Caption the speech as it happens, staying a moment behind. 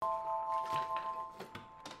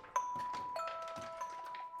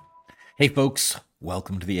Hey folks,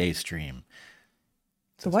 welcome to the A Stream.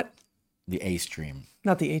 So what? The A Stream.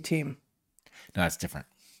 Not the A team. No, it's different.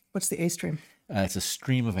 What's the A stream? It's a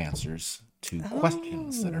stream of answers to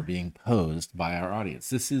questions that are being posed by our audience.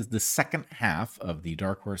 This is the second half of the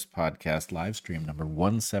DarkHorse podcast live stream number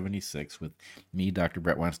 176 with me, Dr.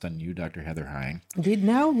 Bret Weinstein, and you, Dr. Heather Hying. Indeed,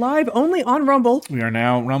 now live only on Rumble. We are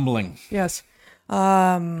now rumbling. Yes.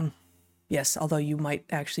 Yes, although you might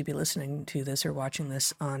actually be listening to this or watching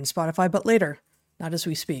this on Spotify, but later, not as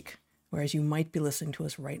we speak. Whereas you might be listening to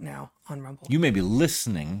us right now on Rumble. You may be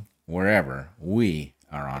listening wherever we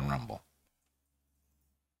are on Rumble.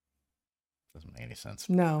 Doesn't make any sense.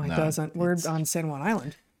 No, it doesn't. We're on San Juan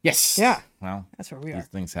Island. Yes. Yeah. Well, that's where we are. These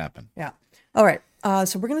things happen. Yeah. All right.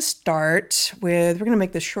 So we're going to start with, we're going to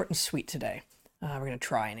make this short and sweet today. We're going to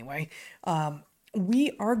try anyway.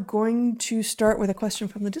 We are going to start with a question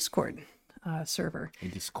from the Discord server. A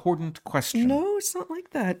discordant question. No, it's not like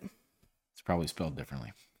that. It's probably spelled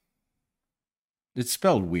differently. It's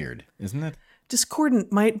spelled weird, isn't it?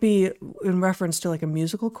 Discordant might be in reference to like a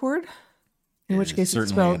musical chord. In which case it's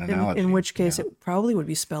spelled, in which case it probably would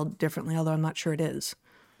be spelled differently, although I'm not sure it is.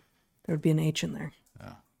 There would be an H in there.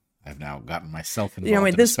 Oh, I've now gotten myself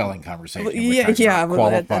involved in a spelling conversation, which I'm not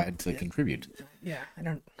qualified to contribute. Yeah, I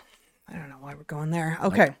don't know why we're going there.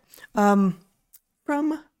 Okay.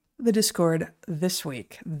 From the Discord this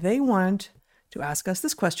week, they want to ask us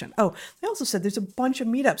this question. Oh, they also said there's a bunch of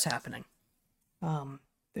meetups happening.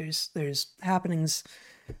 There's happenings,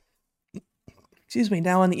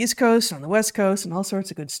 now on the East Coast, on the West Coast, and all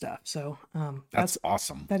sorts of good stuff. So that's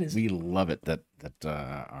awesome. That is. We love it that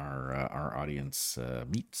our audience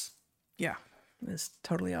meets. Yeah, it's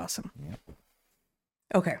totally awesome. Yep.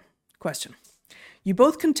 Okay, question. You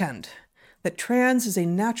both contend that trans is a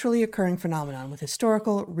naturally occurring phenomenon with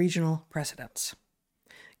historical regional precedents.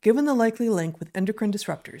 Given the likely link with endocrine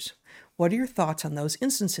disruptors, what are your thoughts on those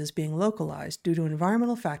instances being localized due to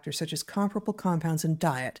environmental factors such as comparable compounds in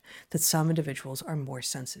diet that some individuals are more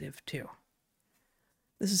sensitive to?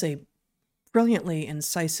 This is a brilliantly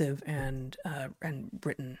incisive and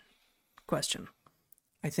written question.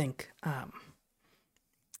 I think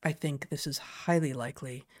this is highly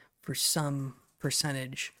likely for some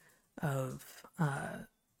percentage of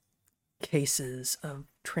cases of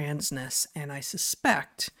transness, and I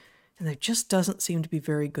suspect, and there just doesn't seem to be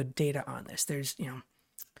very good data on this. There's,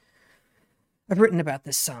 I've written about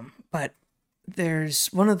this some, but there's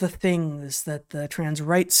one of the things that the trans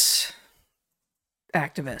rights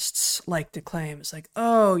activists like to claim is like,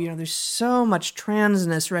 oh, there's so much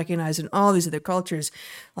transness recognized in all these other cultures,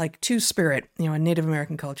 like Two-Spirit, in Native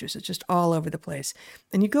American cultures. It's just all over the place.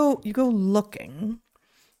 And you go looking,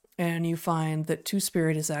 and you find that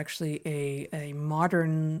Two-Spirit is actually a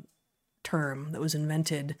modern term that was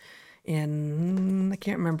invented in, I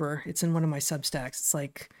can't remember, it's in one of my Substacks. It's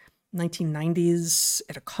like 1990s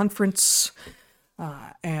at a conference,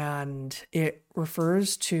 and it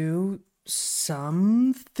refers to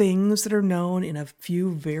some things that are known in a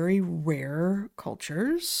few very rare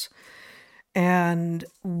cultures. And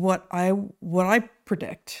what I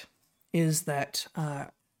predict is that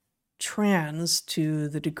trans, to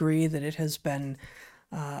the degree that it has been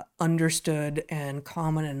understood and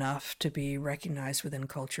common enough to be recognized within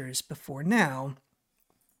cultures before now,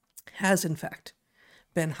 has in fact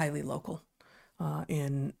been highly local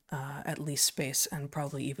in at least space and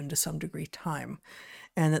probably even to some degree time,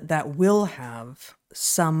 and that will have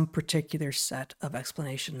some particular set of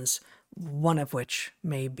explanations, one of which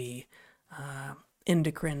may be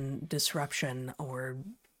endocrine disruption or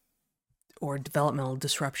developmental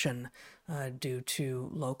disruption due to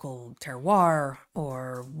local terroir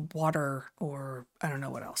or water or I don't know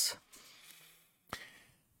what else.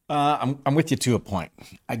 I'm with you to a point.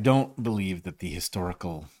 I don't believe that the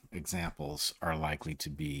historical examples are likely to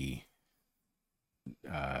be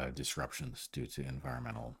disruptions due to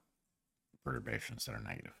environmental perturbations that are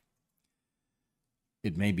negative.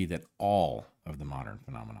 It may be that all of the modern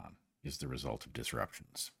phenomenon is the result of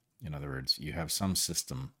disruptions. In other words, you have some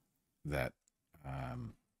system that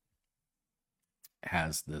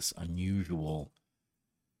has this unusual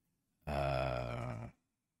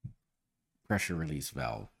pressure release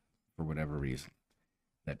valve for whatever reason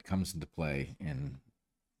that comes into play in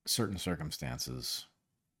certain circumstances.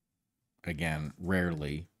 Again,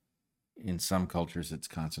 rarely. In some cultures it's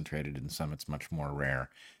concentrated, in some it's much more rare.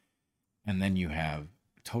 And then you have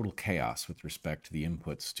total chaos with respect to the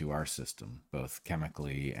inputs to our system, both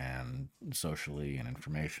chemically and socially and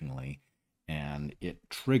informationally. And it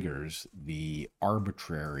triggers the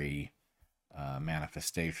arbitrary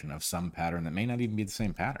manifestation of some pattern that may not even be the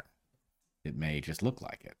same pattern. It may just look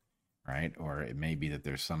like it. right? Or it may be that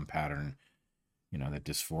there's some pattern, that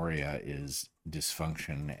dysphoria is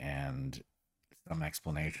dysfunction, and some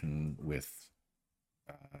explanation with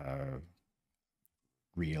uh,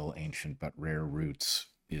 real, ancient, but rare roots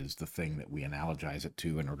is the thing that we analogize it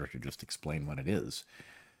to in order to just explain what it is.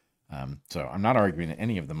 So I'm not arguing that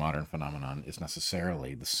any of the modern phenomenon is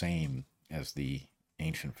necessarily the same as the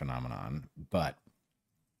ancient phenomenon, but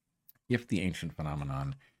if the ancient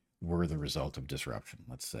phenomenon were the result of disruption,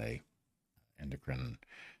 let's say endocrine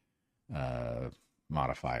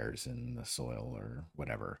modifiers in the soil or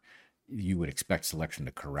whatever, you would expect selection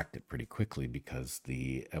to correct it pretty quickly, because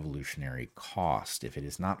the evolutionary cost, if it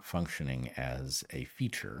is not functioning as a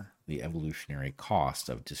feature, the evolutionary cost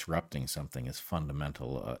of disrupting something as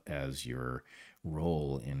fundamental as your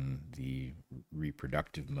role in the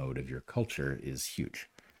reproductive mode of your culture is huge.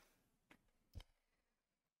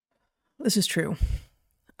 This is true.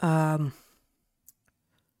 I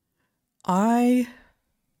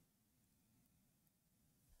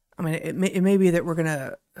mean, it may be that we're going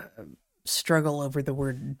to struggle over the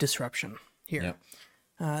word disruption here. Yep.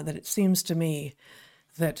 That it seems to me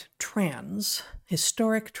that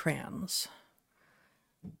historic trans,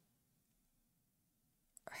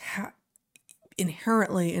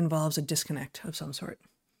 inherently involves a disconnect of some sort.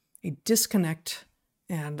 A disconnect,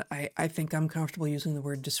 and I think I'm comfortable using the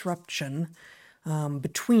word disruption,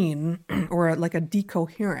 between, or like a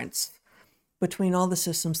decoherence between all the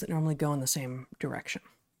systems that normally go in the same direction.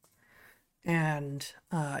 And,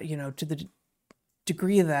 to the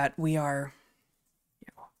degree that we are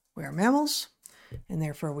mammals, and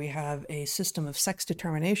therefore we have a system of sex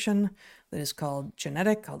determination that is called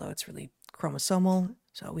genetic, although it's really chromosomal.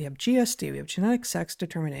 So we have GSD, we have genetic sex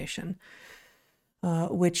determination,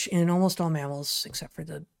 which in almost all mammals, except for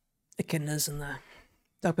the echidnas and the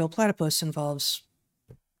duck-billed platypus, involves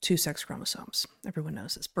 2 sex chromosomes. Everyone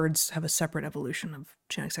knows this. Birds have a separate evolution of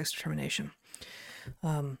genetic sex determination.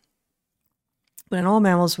 But in all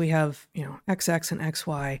mammals, we have, XX and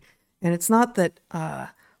XY. And it's not that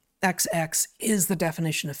XX is the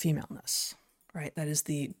definition of femaleness, right? That is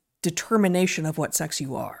the determination of what sex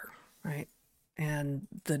you are, right? And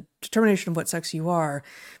the determination of what sex you are,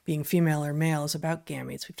 being female or male, is about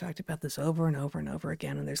gametes. We've talked about this over and over and over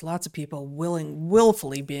again, and there's lots of people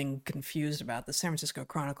willfully being confused about this. San Francisco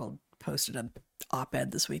Chronicle posted an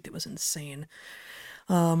op-ed this week that was insane.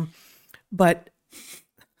 But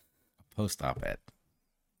Post op-ed.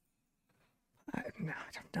 I don't know.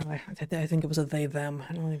 I think it was a they them.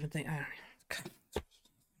 I don't even think.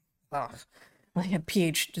 Well, he had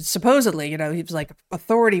PhD. Supposedly, he was like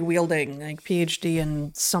authority wielding, like PhD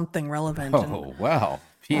in something relevant. Oh, wow.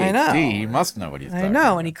 PhD. I know. He must know what he's talking I know,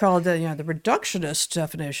 about. and he called the reductionist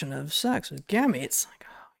definition of sex with gametes. Like,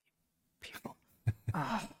 people.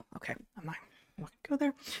 Okay, I'm not gonna go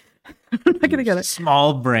there. I'm not gonna get it.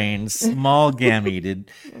 Small brains, small gameted.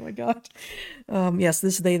 Oh my god. Yes,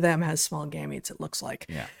 this they them has small gametes. It looks like.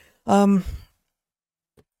 Yeah.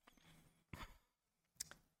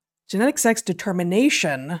 Genetic sex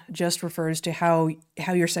determination just refers to how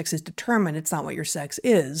your sex is determined. It's not what your sex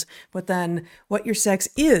is. But then what your sex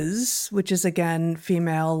is, which is again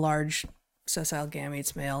female, large, sessile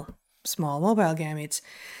gametes, male, small, mobile gametes,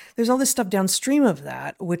 there's all this stuff downstream of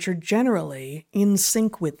that, which are generally in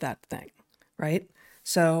sync with that thing, right?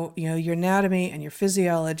 So, your anatomy and your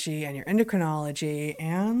physiology and your endocrinology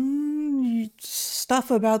and stuff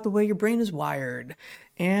about the way your brain is wired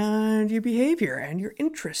and your behavior and your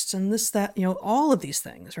interests and this, that, all of these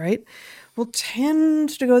things, right, will tend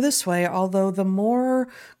to go this way. Although the more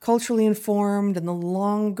culturally informed and the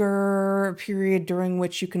longer period during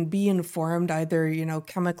which you can be informed, either,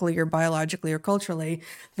 chemically or biologically or culturally,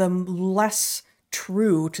 the less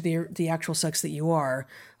true to the actual sex that you are,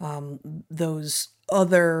 those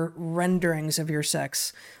other renderings of your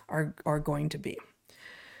sex are going to be.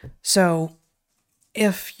 So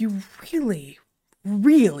if you really,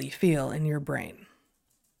 really feel in your brain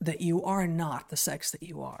that you are not the sex that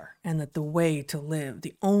you are, and that the way to live,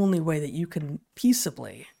 the only way that you can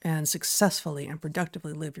peaceably and successfully and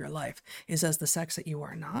productively live your life is as the sex that you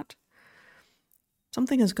are not,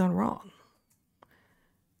 something has gone wrong.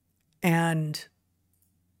 And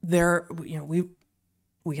there, we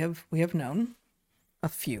have known a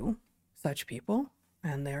few such people,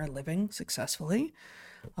 and they are living successfully,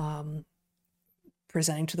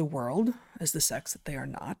 presenting to the world as the sex that they are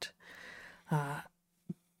not.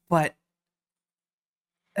 But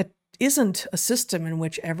it isn't a system in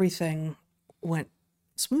which everything went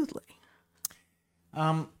smoothly.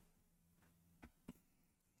 I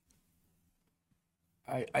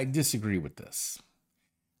disagree with this.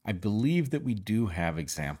 I believe that we do have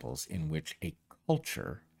examples in which a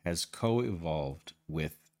culture has co-evolved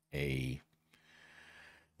with a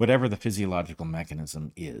whatever the physiological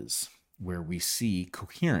mechanism is, where we see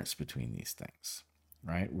coherence between these things,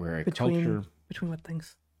 right? Where a culture between what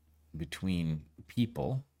things? Between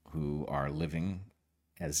people who are living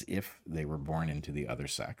as if they were born into the other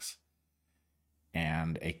sex,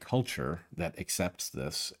 and a culture that accepts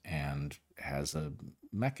this and has a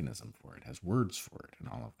mechanism for it, has words for it, and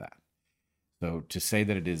all of that. So to say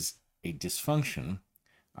that it is a dysfunction,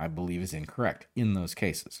 I believe, is incorrect in those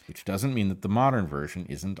cases, which doesn't mean that the modern version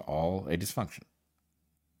isn't all a dysfunction.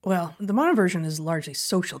 Well, the modern version is largely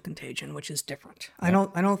social contagion, which is different. Yeah.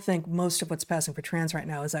 I don't think most of what's passing for trans right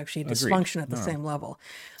now is actually dysfunction at the same level.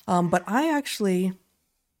 But I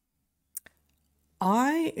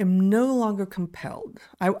am no longer compelled.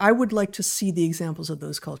 I would like to see the examples of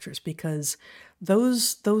those cultures, because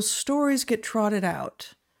those stories get trotted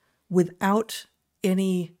out without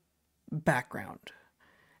any background.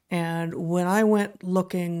 And when I went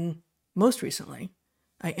looking most recently,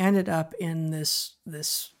 I ended up in this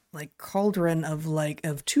like cauldron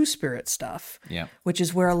of two-spirit stuff, yeah, which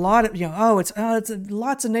is where a lot of it's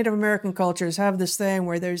lots of Native American cultures have this thing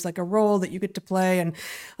where there's like a role that you get to play, and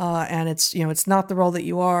it's it's not the role that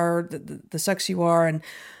you are, the sex you are, and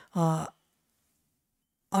I'm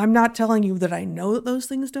not telling you that I know that those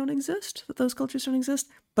things don't exist, that those cultures don't exist,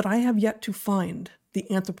 but I have yet to find the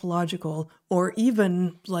anthropological or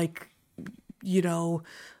even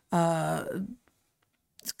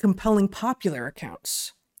compelling popular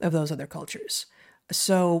accounts of those other cultures.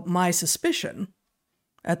 So my suspicion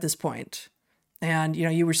at this point, and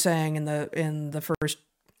you were saying in the first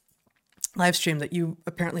live stream that you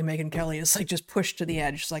apparently, Megan Kelly, is like just pushed to the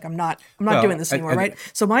edge. It's like, I'm not doing this anymore, right?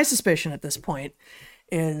 So my suspicion at this point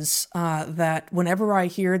is that whenever I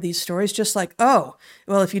hear these stories, just like, oh,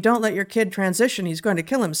 well, if you don't let your kid transition, he's going to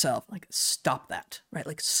kill himself. Like, stop that, right?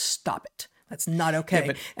 Like, stop it. That's not okay.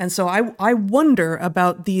 Yeah, and so I wonder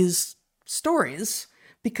about these stories,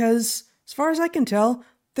 because as far as I can tell,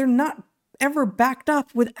 they're not ever backed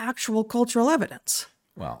up with actual cultural evidence.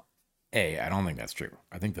 Well, I don't think that's true.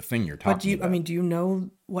 I think the thing you're talking about... do you know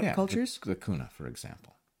what cultures? The Kuna, for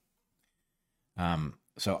example.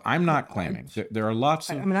 So I'm not claiming there are lots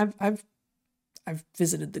of... I mean, I've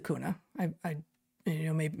visited the Kuna.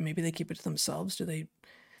 Maybe they keep it to themselves. Do they?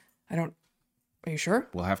 I don't... Are you sure?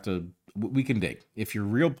 We can dig. If your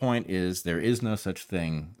real point is there is no such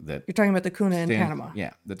thing that... You're talking about the Kuna in Panama.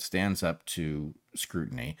 Yeah, that stands up to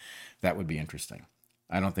scrutiny, that would be interesting.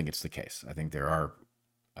 I don't think it's the case. I think there are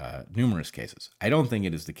numerous cases. I don't think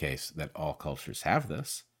it is the case that all cultures have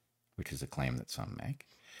this, which is a claim that some make.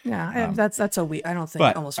 Yeah, that's a weak... I don't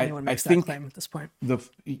think almost anyone makes that claim at this point.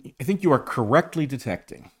 I think you are correctly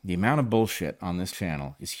detecting the amount of bullshit on this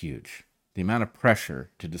channel is huge. The amount of pressure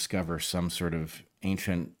to discover some sort of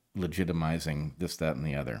ancient legitimizing this, that, and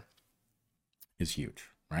the other is huge,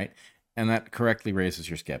 right? And that correctly raises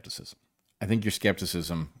your skepticism. I think your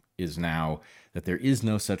skepticism is now that there is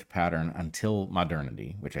no such pattern until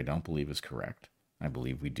modernity, which I don't believe is correct. I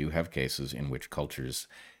believe we do have cases in which cultures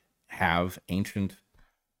have ancient,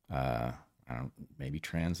 maybe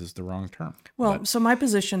trans is the wrong term. Well, so my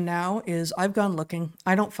position now is I've gone looking.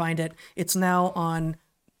 I don't find it. It's now on...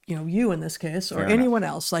 you in this case, or anyone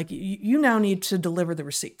else, like you now need to deliver the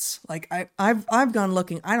receipts. Like I've gone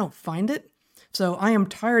looking, I don't find it. So I am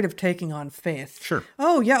tired of taking on faith. Sure.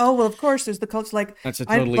 Oh yeah. Oh well, of course there's the cults. Like that's a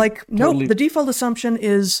totally, nope. The default assumption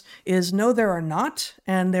is no, there are not,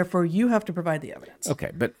 and therefore you have to provide the evidence.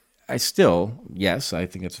 Okay, but I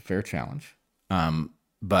think it's a fair challenge.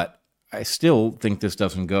 But I still think this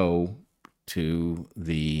doesn't go to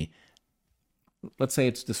let's say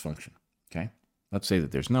it's dysfunction. Okay. Let's say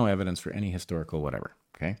that there's no evidence for any historical whatever,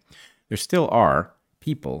 okay? There still are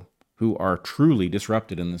people who are truly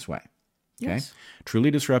disrupted in this way, okay? Yes.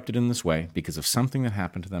 Truly disrupted in this way because of something that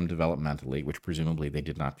happened to them developmentally, which presumably they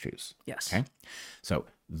did not choose. Yes. Okay? So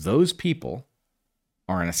those people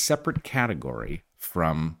are in a separate category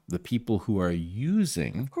from the people who are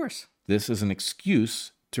using of course this as an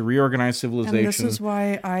excuse to reorganize civilization. And this is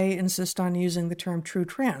why I insist on using the term true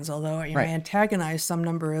trans, although I antagonize some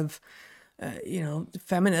number of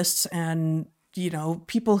feminists and,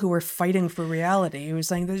 people who are fighting for reality, who are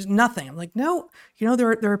saying there's nothing. I'm like, no,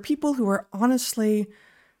 there are people who are honestly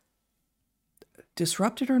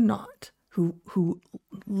disrupted or not, who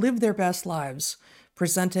live their best lives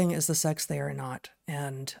presenting as the sex they are not.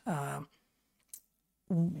 And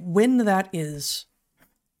when that is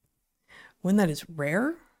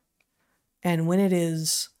rare, and when it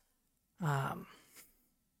is...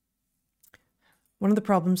 one of the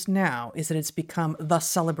problems now is that it's become the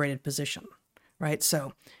celebrated position, right?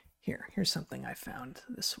 So Here's something I found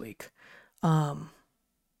this week. Go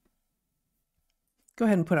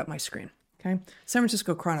ahead and put up my screen, okay? San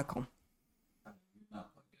Francisco Chronicle.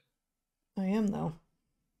 I am, though.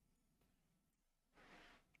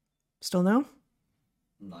 Still no?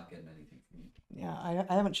 I'm not getting anything from you. Yeah,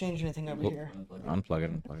 I haven't changed anything over here. Unplug it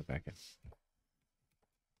and plug it back in.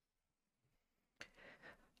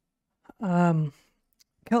 San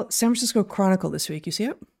Francisco Chronicle this week. You see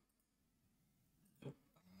it?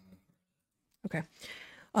 Okay.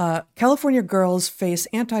 California girls face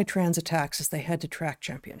anti-trans attacks as they head to track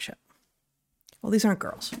championship. Well, these aren't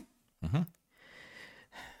girls. Mm-hmm.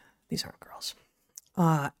 These aren't girls.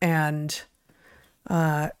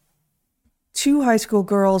 Two high school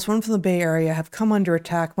girls, one from the Bay Area, have come under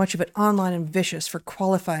attack, much of it online and vicious, for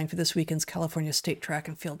qualifying for this weekend's California State Track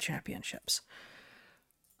and Field Championships.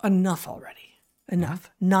 Enough already.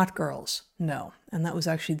 Enough. Not girls. No. And that was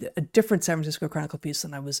actually a different San Francisco Chronicle piece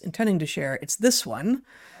than I was intending to share. It's this one.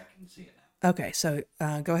 I can see it now. Okay, so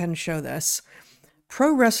go ahead and show this.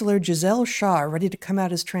 Pro wrestler Giselle Shaw ready to come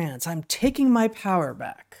out as trans. I'm taking my power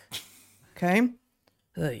back. Okay?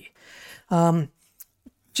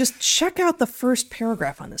 Just check out the first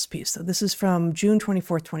paragraph on this piece. So this is from June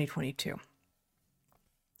 24th, 2022.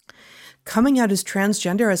 Coming out as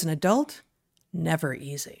transgender as an adult? Never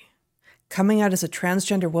easy. Coming out as a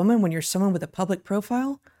transgender woman when you're someone with a public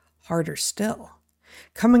profile? Harder still.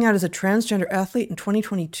 Coming out as a transgender athlete in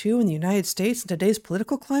 2022 in the United States in today's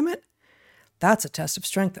political climate? That's a test of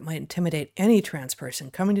strength that might intimidate any trans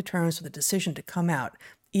person coming to terms with the decision to come out,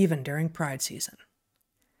 even during Pride season.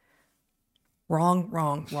 Wrong,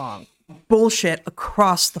 wrong, wrong. Bullshit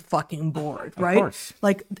across the fucking board, right? Of course.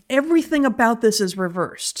 Like everything about this is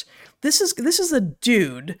reversed. This is a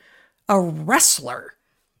dude, a wrestler,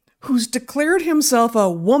 who's declared himself a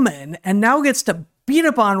woman and now gets to beat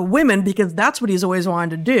up on women because that's what he's always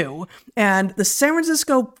wanted to do. And the San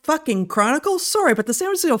Francisco fucking Chronicle, sorry, but the San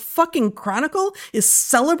Francisco fucking Chronicle is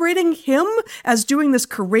celebrating him as doing this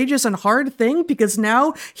courageous and hard thing because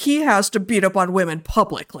now he has to beat up on women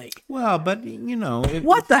publicly. Well, but you know,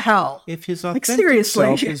 What the hell? if his Like, authentic seriously.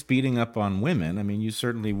 self is beating up on women, I mean, you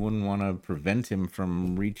certainly wouldn't want to prevent him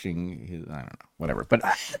from reaching his, I don't know, whatever. But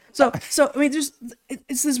So I mean,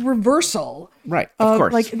 it's this reversal. right, of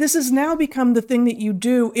course. Like this has now become the thing that you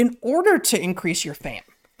do in order to increase your fame.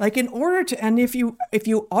 Like in order to, and if you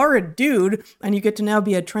are a dude and you get to now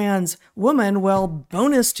be a trans woman, well,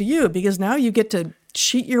 bonus to you because now you get to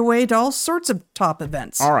cheat your way to all sorts of top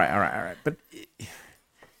events. all right. But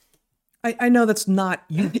I know that's not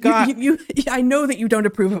got- I know that you don't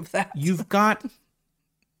approve of that. you've got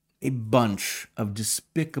a bunch of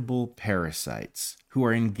despicable parasites who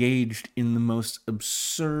are engaged in the most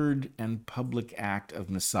absurd and public act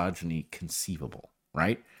of misogyny conceivable,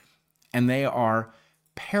 right? And they are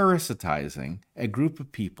parasitizing a group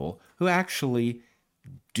of people who actually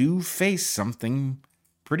do face something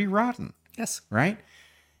pretty rotten, Yes. right?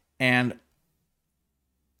 And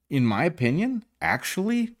in my opinion,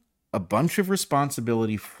 actually, a bunch of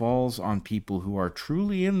responsibility falls on people who are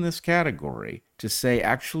truly in this category to say,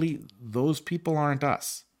 actually, those people aren't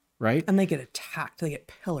us, right? And they get attacked. They get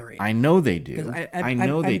pilloried. I know they do. 'Cause I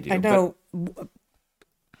know they do. I know.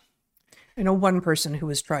 I know one person who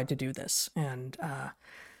has tried to do this, and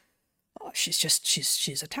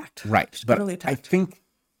she's attacked. Right. She's But totally I attacked. think,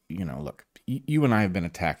 look, you and I have been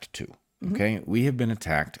attacked too. Okay. We have been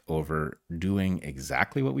attacked over doing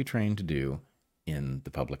exactly what we trained to do in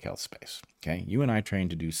the public health space. Okay. You and I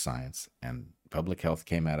trained to do science, and public health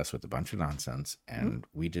came at us with a bunch of nonsense, and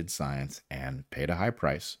we did science and paid a high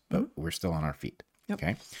price, but we're still on our feet. Yep.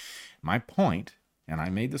 Okay. My point, and I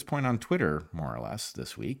made this point on Twitter more or less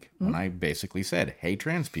this week, when I basically said, hey,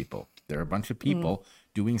 trans people, there are a bunch of people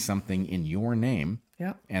doing something in your name,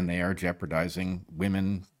 Yeah. and they are jeopardizing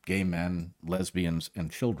women, gay men, lesbians, and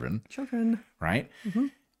children, Children. right?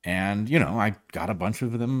 And, I got a bunch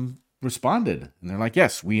of them responded, and they're like,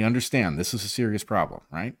 yes, we understand. This is a serious problem,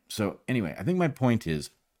 right? So anyway, I think my point is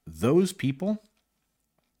those people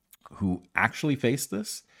who actually face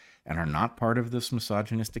this and are not part of this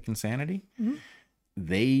misogynistic insanity,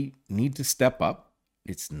 they need to step up.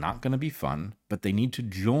 It's not going to be fun, but they need to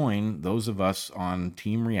join those of us on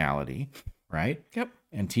Team Reality, right? Yep.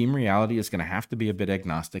 And Team Reality is going to have to be a bit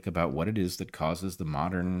agnostic about what it is that causes the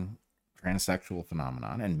modern transsexual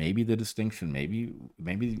phenomenon, and maybe the distinction, maybe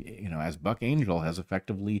as Buck Angel has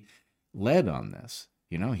effectively led on this,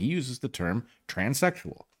 he uses the term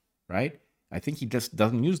transsexual, right? I think he just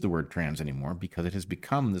doesn't use the word trans anymore because it has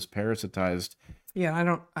become this parasitized. Yeah,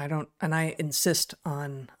 I don't, and I insist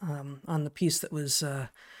on the piece that was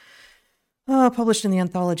Published in the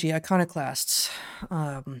anthology Iconoclasts.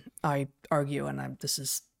 I argue, and this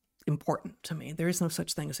is important to me, there is no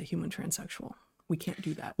such thing as a human transsexual. We can't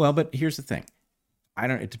do that. Well, but here's the thing.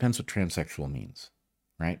 It depends what transsexual means,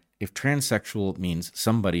 right? If transsexual means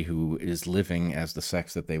somebody who is living as the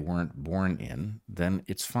sex that they weren't born in, then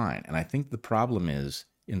it's fine. And I think the problem is,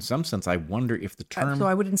 in some sense, I wonder if the term... So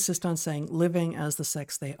I would insist on saying living as the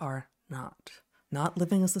sex they are not. Not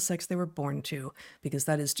living as the sex they were born to, because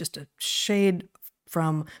that is just a shade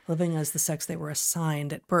from living as the sex they were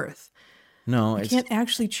assigned at birth. No, you can't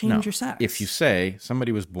actually change your sex. If you say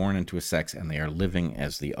somebody was born into a sex and they are living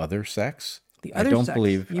as the other sex, I don't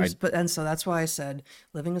believe. And so that's why I said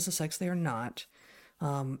living as the sex they are not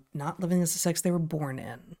living as the sex they were born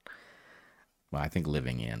in. Well, I think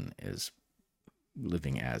living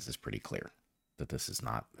as is pretty clear that this is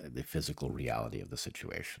not the physical reality of the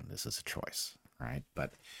situation. This is a choice, right?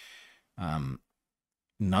 But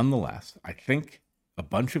nonetheless, I think a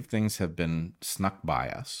bunch of things have been snuck by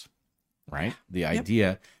us. Right? The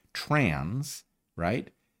idea trans,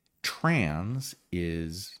 right? Trans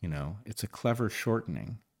is, it's a clever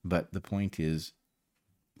shortening, but the point is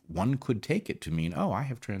one could take it to mean, oh, I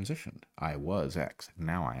have transitioned. I was X,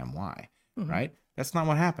 now I am Y, right? That's not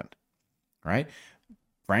what happened, right?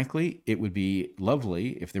 Frankly, it would be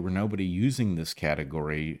lovely if there were nobody using this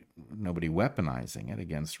category, nobody weaponizing it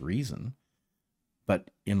against reason.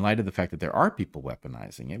 But in light of the fact that there are people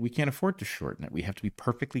weaponizing it, we can't afford to shorten it. We have to be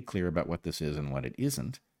perfectly clear about what this is and what it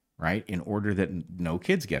isn't, right? In order that no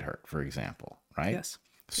kids get hurt, for example, right? Yes.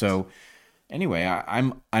 So anyway,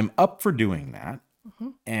 I'm up for doing that.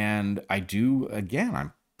 And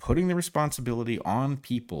I'm putting the responsibility on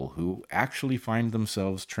people who actually find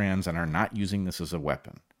themselves trans and are not using this as a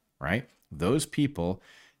weapon, right? Those people,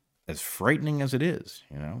 as frightening as it is,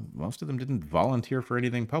 most of them didn't volunteer for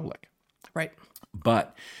anything public. Right.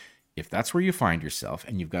 But if that's where you find yourself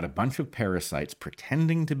and you've got a bunch of parasites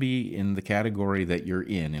pretending to be in the category that you're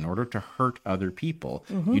in order to hurt other people,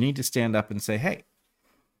 you need to stand up and say, hey,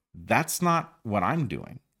 that's not what I'm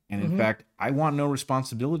doing. And in fact, I want no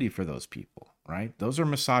responsibility for those people, right? Those are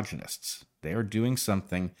misogynists. They are doing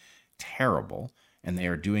something terrible and they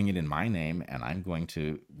are doing it in my name, and I'm going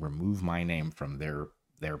to remove my name from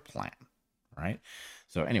their plan, right?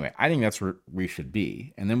 So anyway, I think that's where we should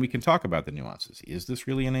be. And then we can talk about the nuances. Is this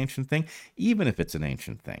really an ancient thing? Even if it's an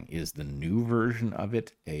ancient thing, is the new version of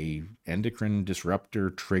it a endocrine disruptor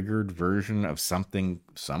triggered version of something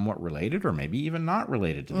somewhat related or maybe even not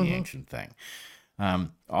related to the ancient thing?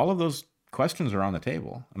 All of those questions are on the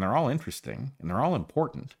table, and they're all interesting, and they're all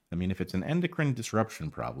important. I mean, if it's an endocrine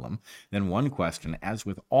disruption problem, then one question, as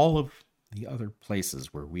with all of the other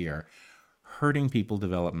places where we are hurting people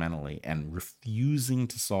developmentally and refusing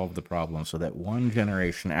to solve the problem so that one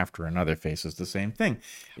generation after another faces the same thing.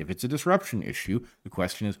 If it's a disruption issue, the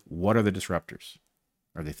question is, what are the disruptors?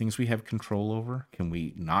 Are they things we have control over? Can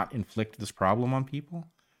we not inflict this problem on people?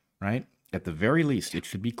 Right? At the very least, it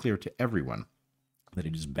should be clear to everyone that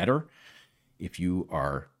it is better if you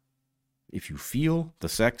feel the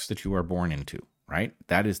sex that you are born into, right?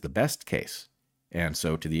 That is the best case. And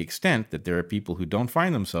so to the extent that there are people who don't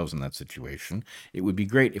find themselves in that situation, it would be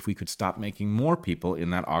great if we could stop making more people in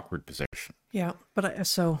that awkward position. Yeah, but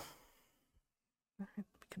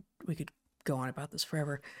we could go on about this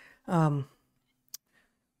forever. The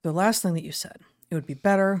last thing that you said, it would be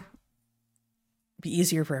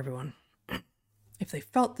easier for everyone if they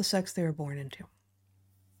felt the sex they were born into.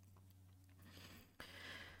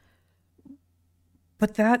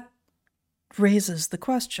 But that raises the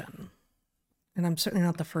question, and I'm certainly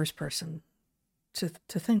not the first person to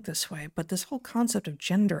think this way, but this whole concept of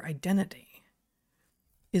gender identity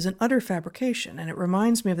is an utter fabrication. And it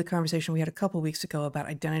reminds me of the conversation we had a couple of weeks ago about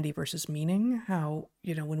identity versus meaning, how,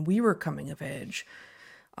 when we were coming of age,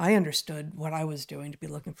 I understood what I was doing to be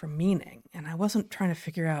looking for meaning. And I wasn't trying to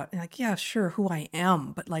figure out, yeah, sure, who I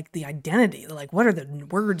am, but the identity, what are the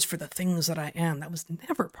words for the things that I am? That was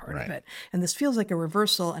never part of it. And this feels like a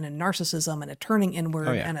reversal and a narcissism and a turning inward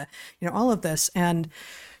and all of this. And,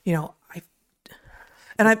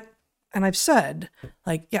 I've said,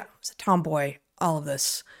 I was a tomboy, all of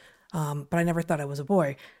this, but I never thought I was a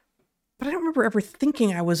boy. But I don't remember ever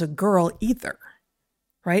thinking I was a girl either,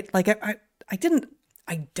 right? I didn't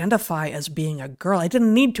identify as being a girl. I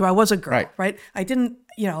didn't need to. I was a girl, right? I didn't,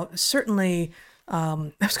 certainly, I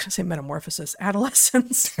was going to say metamorphosis,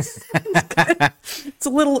 adolescence. It's a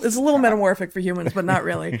little metamorphic for humans, but not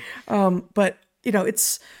really. But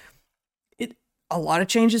a lot of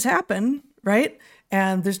changes happen, right?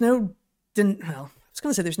 And there's no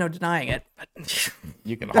denying it, but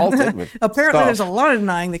you can halt it with apparently stuff. There's a lot of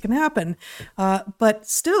denying that can happen. But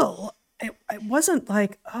still, it wasn't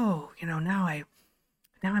like, oh, now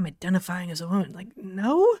I'm identifying as a woman. Like,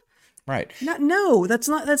 no. Right. No, that's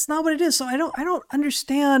not what it is. So I don't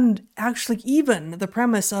understand actually even the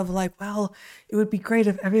premise of like, well, it would be great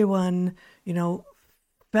if everyone,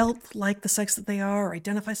 felt like the sex that they are or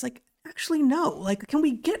identifies. Like, actually, no. Like, can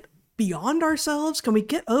we get beyond ourselves? Can we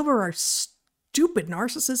get over our stupid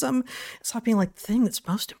narcissism? Stop being like, the thing that's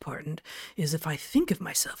most important is if I think of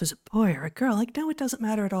myself as a boy or a girl. Like, no, it doesn't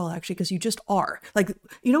matter at all, actually, because you just are. Like,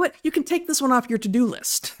 you know what? You can take this one off your to-do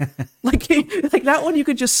list. like that one you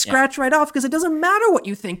could just scratch right off, because it doesn't matter what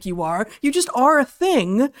you think you are. You just are a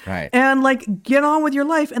thing. Right. And like, get on with your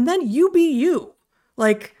life, and then you be you.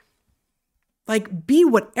 Like be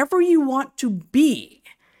whatever you want to be.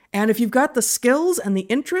 And if you've got the skills and the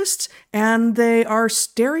interests and they are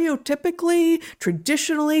stereotypically,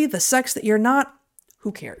 traditionally the sex that you're not,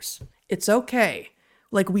 who cares? It's okay.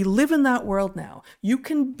 Like, we live in that world now. You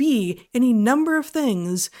can be any number of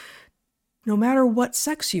things no matter what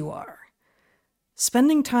sex you are.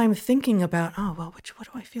 Spending time thinking about, oh, well, what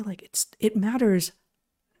do I feel like? It matters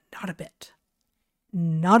not a bit.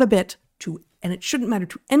 Not a bit and it shouldn't matter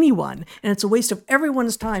to anyone. And it's a waste of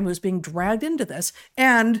everyone's time who's being dragged into this,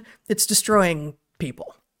 and it's destroying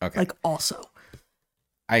people. Okay. Like, also.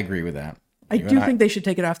 I agree with that. I do think they should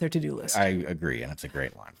take it off their to-do list. I agree, and it's a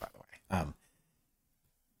great line, by the way.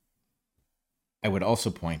 I would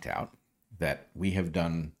also point out that we have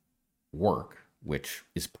done work, which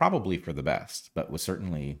is probably for the best, but was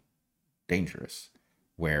certainly dangerous,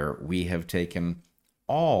 where we have taken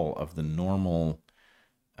all of the normal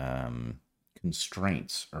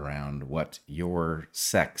constraints around what your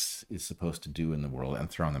sex is supposed to do in the world and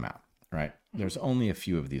thrown them out, right? There's only a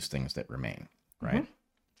few of these things that remain, right?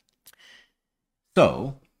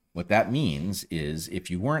 So what that means is,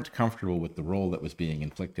 if you weren't comfortable with the role that was being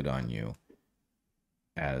inflicted on you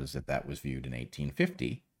as that was viewed in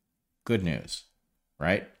 1850, good news,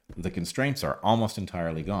 right? The constraints are almost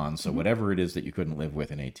entirely gone. So whatever it is that you couldn't live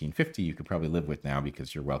with in 1850, you could probably live with now,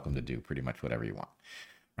 because you're welcome to do pretty much whatever you want,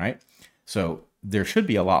 right? So there should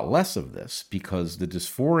be a lot less of this, because the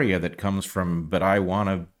dysphoria that comes from, but I want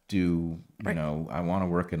to do, I want to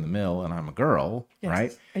work in the mill and I'm a girl,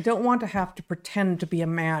 right? I don't want to have to pretend to be a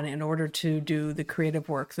man in order to do the creative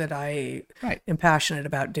work that I am passionate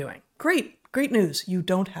about doing. Great news. You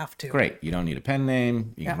don't have to. Great. You don't need a pen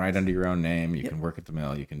name. You can write under your own name. You can work at the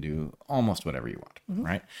mill. You can do almost whatever you want,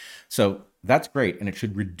 right? So that's great. And it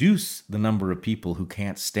should reduce the number of people who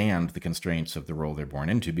can't stand the constraints of the role they're born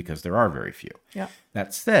into, because there are very few. Yeah.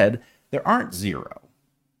 That said, there aren't zero.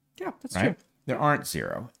 Yeah, that's right? true. There aren't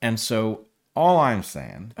zero. And so all I'm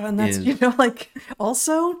saying and that's, is...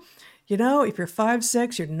 also, if you're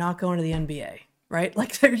 5'6", you're not going to the NBA. Right?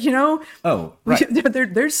 Like, Oh, right.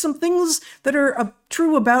 There's some things that are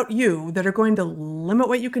true about you that are going to limit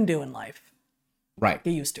what you can do in life. Right.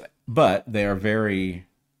 Get used to it. But they are very...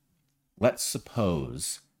 Let's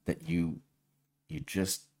suppose that you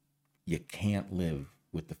can't live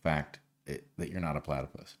with the fact that you're not a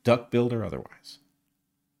platypus, duck-billed or otherwise.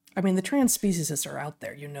 I mean, the trans speciesists are out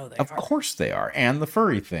there. They are. Of course they are. And the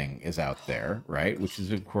furry thing is out there, right? Which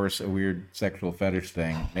is, of course, a weird sexual fetish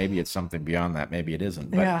thing. Maybe it's something beyond that. Maybe it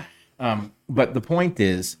isn't. But, but the point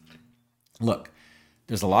is, look,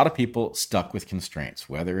 there's a lot of people stuck with constraints,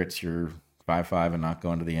 whether it's you're 5'5" and not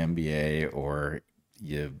going to the NBA, or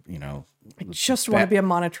I just want to be a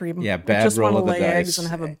monetary. Bad I just roll want of to the lay dice. eggs and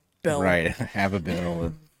have a bill. Right. Have a bill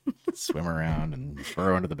and swim around and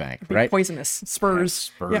burrow into the bank, right? Poisonous. Spurs.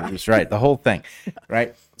 Spurs, right. The whole thing,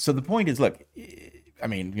 right? So the point is, look, I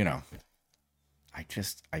mean,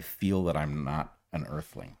 I feel that I'm not an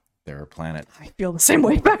earthling. There are planets. I feel the same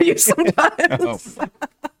way about you sometimes.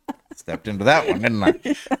 Stepped into that one, didn't I?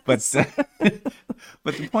 But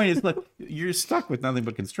the point is, look, you're stuck with nothing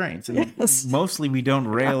but constraints. And mostly we don't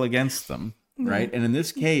rail against them, right? And in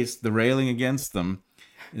this case, the railing against them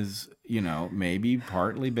is, maybe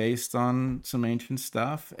partly based on some ancient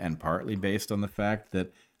stuff, and partly based on the fact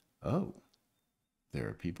that, there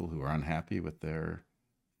are people who are unhappy with their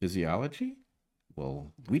physiology.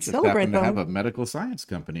 Well, we just happen to have a medical science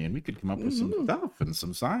company, and we could come up with some stuff and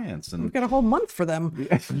some science, and we've got a whole month for them.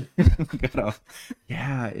 It's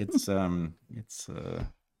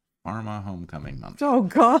Pharma Homecoming Month. Oh,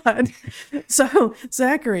 God. So,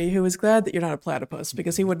 Zachary, who is glad that you're not a platypus,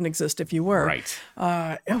 because he wouldn't exist if you were. Right.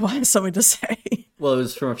 Wanted someone to say. Well, it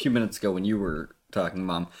was from a few minutes ago when you were talking,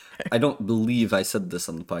 Mom. I don't believe I said this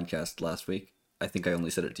on the podcast last week. I think I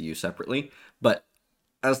only said it to you separately. But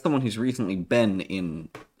as someone who's recently been in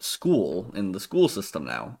school, in the school system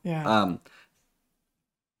now,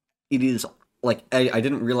 it is like I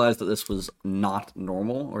didn't realize that this was not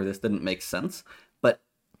normal or this didn't make sense, but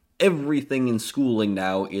everything in schooling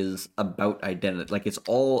now is about identity. Like, it's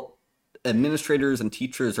all administrators and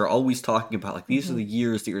teachers are always talking about, like, these are the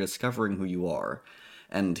years that you're discovering who you are,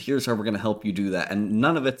 and here's how we're going to help you do that. And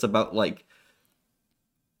none of it's about, like,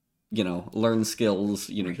 learn skills,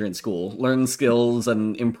 you're in school, learn skills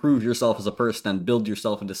and improve yourself as a person and build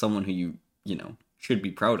yourself into someone who you should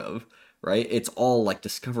be proud of, right? It's all like,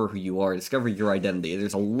 discover who you are, discover your identity.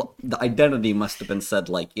 There's the identity must have been said,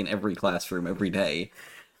 like, in every classroom every day,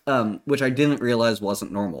 which I didn't realize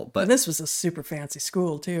wasn't normal. But And this was a super fancy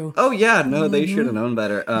school too. oh yeah, no, they should have known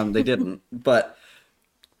better. They didn't. But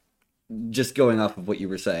just going off of what you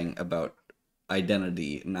were saying about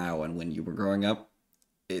identity now and when you were growing up,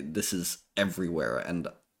 this is everywhere, and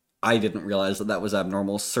I didn't realize that was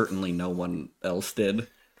abnormal. Certainly no one else did.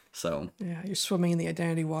 So Yeah, you're swimming in the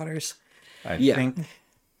identity waters. I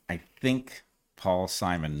think Paul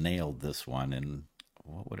Simon nailed this one in,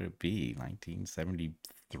 what would it be,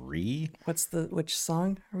 1973? Which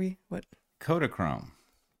song are we? What? Kodachrome.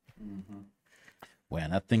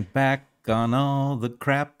 When I think back on all the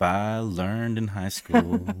crap I learned in high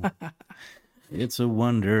school, it's a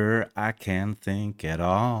wonder I can think at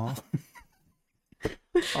all.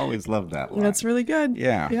 Always loved that line. That's really good.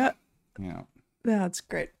 Yeah. Yeah. Yeah. That's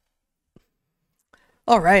great.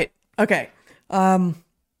 All right. Okay.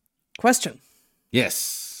 Question.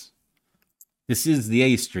 Yes. This is the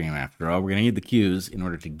A stream, after all. We're going to need the cues in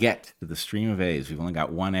order to get to the stream of A's. We've only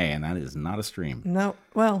got one A, and that is not a stream. No.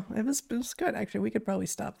 Well, it was good, actually. We could probably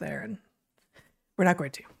stop there, and we're not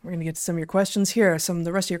going to. We're going to get to some of your questions here. Some of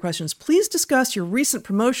the rest of your questions. Please discuss your recent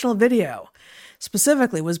promotional video.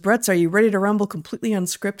 Specifically, was Bret's Are You Ready to Rumble completely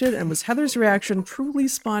unscripted, and was Heather's reaction truly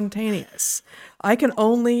spontaneous? I can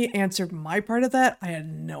only answer my part of that. I had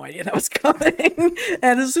no idea that was coming.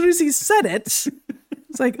 And as soon as he said it,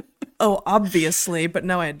 it's like, oh, obviously, but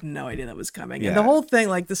no, I had no idea that was coming. And the whole thing,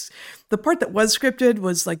 like this, the part that was scripted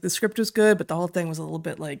was like, the script was good, but the whole thing was a little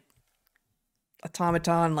bit like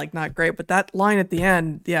automaton, like not great. But that line at the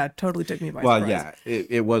end, yeah, totally took me by surprise. Well, yeah,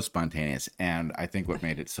 it was spontaneous. And I think what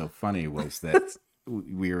made it so funny was that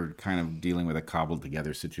we were kind of dealing with a cobbled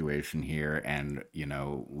together situation here. And,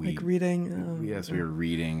 we... Like reading? Yes, we were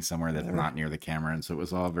reading somewhere that's not near the camera. And so it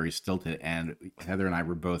was all very stilted. And Heather and I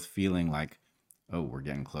were both feeling like, oh, we're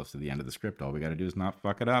getting close to the end of the script. All we got to do is not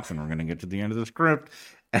fuck it up, and we're going to get to the end of the script.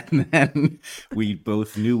 And then we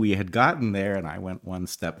both knew we had gotten there, and I went one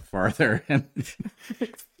step farther, and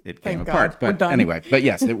it came Thank apart. God. We're But done. anyway, but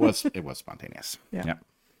yes, it was spontaneous. Yeah.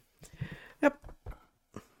 Yep.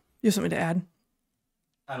 You have something to add?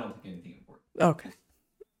 I don't think anything important. Okay.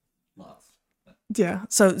 Lots. Yeah.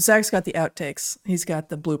 So Zach's got the outtakes. He's got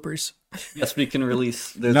the bloopers. Yes, we can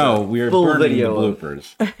release. There's No, a we're full burning video the of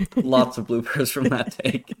bloopers. lots of bloopers from that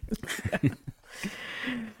take.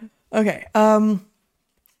 Okay.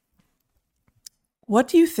 What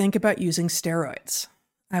do you think about using steroids?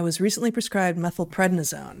 I was recently prescribed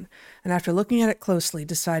methylprednisone, and after looking at it closely,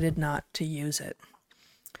 decided not to use it.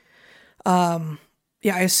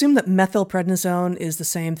 Yeah, I assume that methylprednisone is the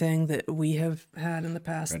same thing that we have had in the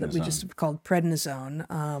past that we just have called prednisone.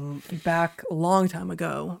 Back a long time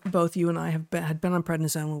ago, both you and I had been on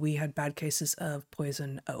prednisone when we had bad cases of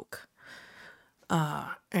poison oak.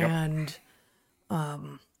 And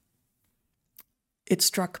it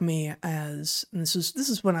struck me as, and this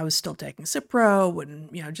is when I was still taking Cipro and,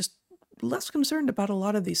 just less concerned about a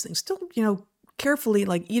lot of these things. Still, carefully,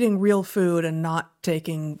 like eating real food and not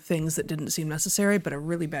taking things that didn't seem necessary, but a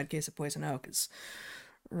really bad case of poison oak is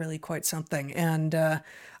really quite something. And I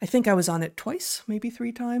think I was on it twice, maybe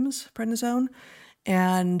 3 times, prednisone.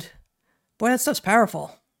 And boy, that stuff's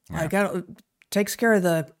powerful. Yeah. Takes care of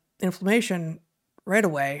the inflammation right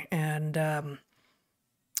away. And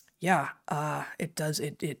it does.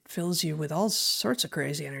 It fills you with all sorts of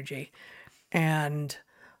crazy energy. And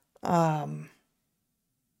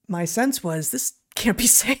my sense was this can't be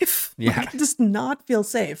safe. Yeah. Like, it does not feel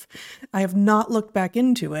safe. I have not looked back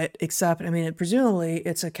into it, except, presumably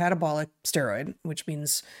it's a catabolic steroid, which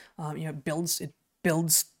means, it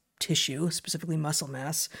builds tissue, specifically muscle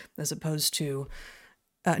mass, as opposed to,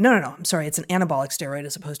 no, I'm sorry. It's an anabolic steroid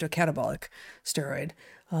as opposed to a catabolic steroid.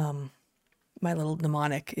 My little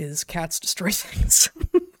mnemonic is cats destroy things.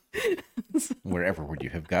 Wherever would you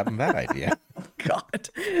have gotten that idea? God.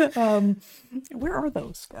 Where are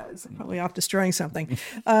those guys? They're probably off destroying something.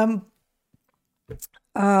 And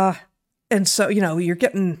so, you're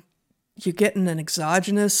getting an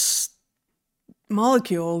exogenous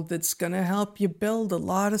molecule that's going to help you build a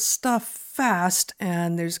lot of stuff fast,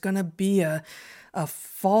 and there's going to be a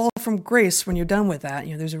fall from grace when you're done with that.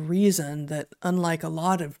 There's a reason that, unlike a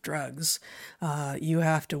lot of drugs, you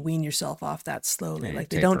have to wean yourself off that slowly. Yeah, Like,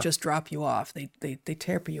 they don't just drop you off; they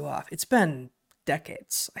taper you off. It's been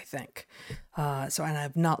decades, I think. And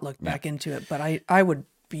I've not looked back into it, but I would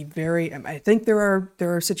be very. I think there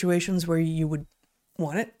are situations where you would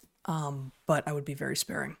want it, but I would be very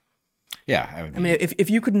sparing. Yeah, I mean, if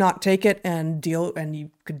you could not take it and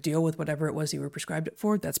you could deal with whatever it was you were prescribed it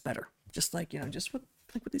for, that's better. Just like, just what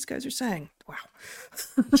these guys are saying. Wow.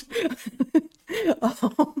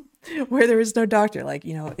 Where there is no doctor, like,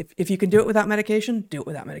 if you can do it without medication, do it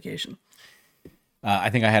without medication. I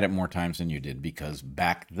think I had it more times than you did, because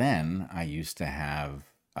back then I used to have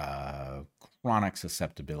chronic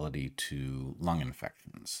susceptibility to lung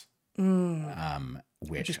infections.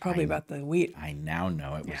 Which is probably about the wheat. I now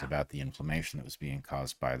know it was about the inflammation that was being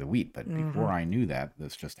caused by the wheat. But before I knew that,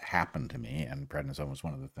 this just happened to me, and prednisone was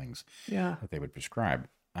one of the things that they would prescribe.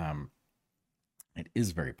 It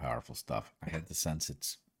is very powerful stuff. I have the sense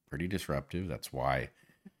it's pretty disruptive. That's why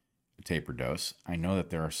the taper dose. I know that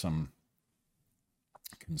there are some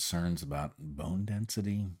concerns about bone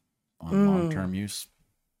density on long-term use.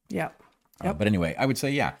 Yeah. But anyway, I would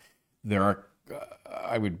say, there are,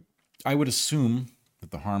 I would assume that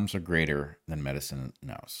the harms are greater than medicine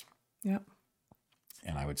knows. Yep.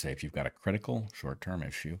 And I would say if you've got a critical short-term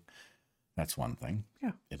issue, that's one thing.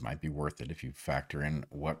 Yeah. It might be worth it if you factor in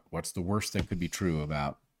what's the worst that could be true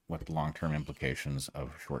about what the long-term implications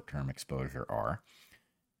of short-term exposure are.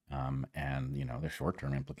 And, the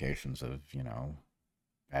short-term implications of,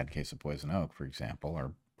 bad case of poison oak, for example,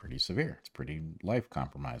 are pretty severe. It's pretty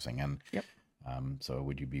life-compromising. And so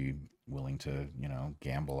would you be willing to,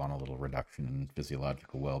 gamble on a little reduction in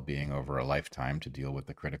physiological well-being over a lifetime to deal with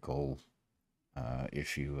the critical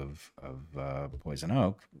issue of poison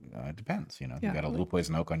oak? It depends. If you got a little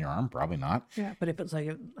poison oak on your arm, probably not. Yeah, but if it's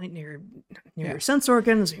like near your sense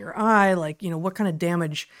organs, your eye, what kind of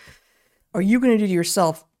damage are you going to do to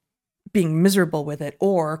yourself being miserable with it,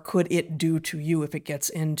 or could it do to you if it gets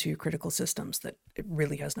into critical systems that it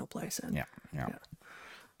really has no place in? Yeah.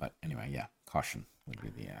 But anyway, caution would be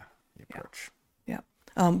the approach. Yeah.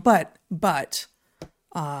 And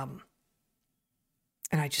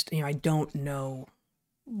I just, I don't know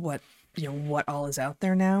what all is out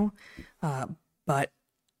there now, but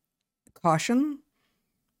caution.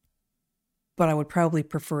 But I would probably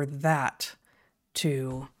prefer that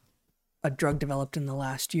to a drug developed in the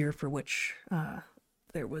last year for which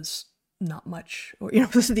there was not much, or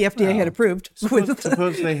this is the FDA had approved.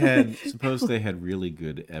 Suppose they had really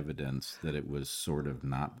good evidence that it was sort of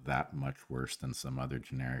not that much worse than some other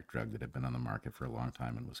generic drug that had been on the market for a long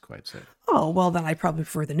time and was quite safe. Oh, well, then I probably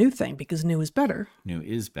prefer the new thing, because new is better. New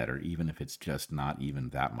is better, even if it's just not even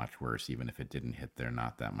that much worse, even if it didn't hit their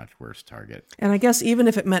not that much worse target. And I guess even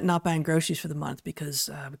if it meant not buying groceries for the month because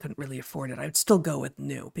we couldn't really afford it, I would still go with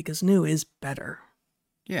new, because new is better.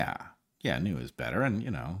 Yeah, new is better, and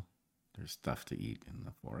there's stuff to eat in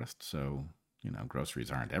the forest, so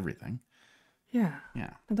groceries aren't everything. Yeah,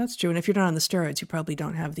 that's true. And if you're not on the steroids, you probably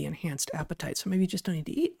don't have the enhanced appetite, so maybe you just don't need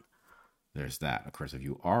to eat. There's that. Of course, if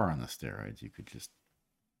you are on the steroids, you could just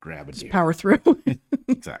grab a deer. Power through.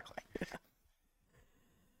 Exactly.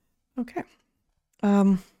 Okay.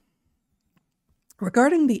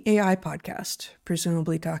 Regarding the AI podcast,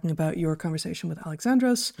 presumably talking about your conversation with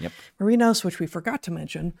Alexandros Marinos, which we forgot to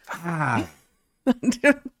mention.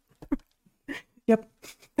 Yep.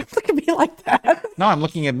 Don't look at me like that. No, I'm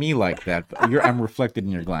looking at me like that. I'm reflected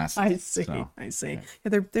in your glasses. I see. So, I see.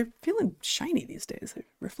 Yeah, they're feeling shiny these days. They're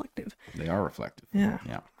reflective. They are reflective. Yeah.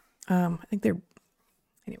 I think they're...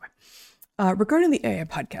 Anyway. Regarding the AI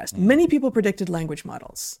podcast, many people predicted language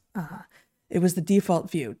models. It was the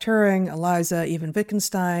default view. Turing, Eliza, even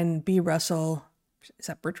Wittgenstein, B. Russell. Is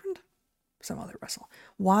that Bertrand? Some other Russell.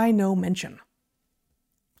 Why no mention?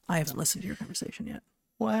 I haven't listened to your conversation yet.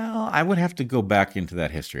 Well, I would have to go back into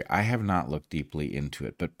that history. I have not looked deeply into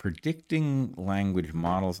it, but predicting language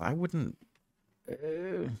models, I wouldn't...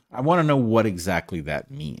 I want to know what exactly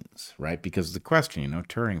that means, right? Because the question,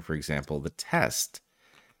 Turing, for example, the test,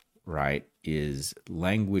 right, is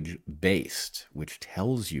language-based, which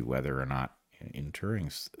tells you whether or not, in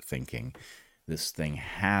Turing's thinking, this thing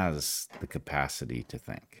has the capacity to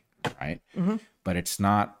think, right? Mm-hmm. But it's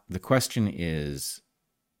not... The question is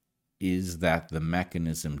that the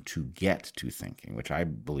mechanism to get to thinking, which I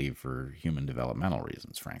believe for human developmental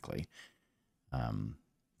reasons, frankly.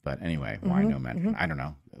 But anyway, why no mention? I don't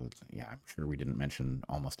know. I'm sure we didn't mention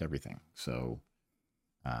almost everything. So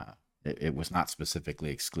it was not specifically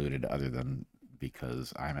excluded other than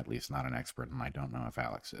because I'm at least not an expert, and I don't know if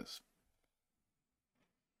Alex is.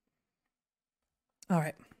 All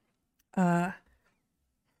right. I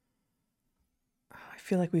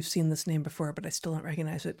feel like we've seen this name before, but I still don't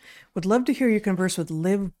recognize it. Would love to hear you converse with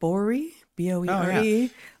Liv Bory, Boere,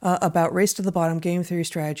 about race to the bottom game theory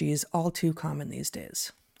strategies, all too common these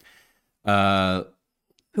days.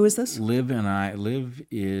 Who is this? Liv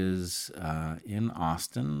is in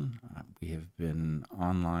Austin. We have been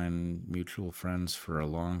online mutual friends for a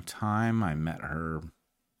long time. I met her a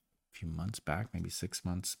few months back, maybe 6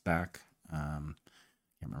 months back. Can't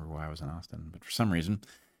remember why I was in Austin, but for some reason.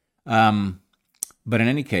 But in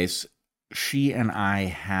any case, she and I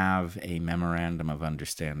have a memorandum of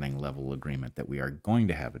understanding level agreement that we are going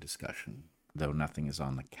to have a discussion, though nothing is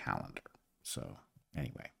on the calendar. So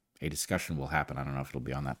anyway, a discussion will happen. I don't know if it'll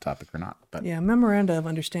be on that topic or not. But yeah, memoranda of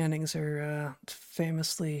understandings are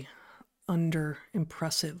famously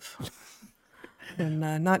under-impressive. And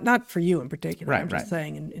not for you in particular. I'm just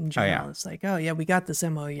saying in general. It's like, oh, yeah, we got this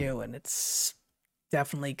MOU, and it's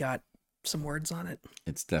definitely got some words on it.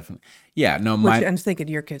 It's definitely, yeah, no, I'm thinking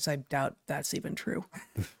your kids, I doubt that's even true.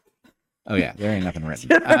 Oh yeah, there ain't nothing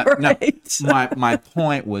written. Right. No, my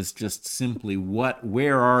point was just simply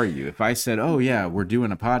where are you? If I said, oh yeah, we're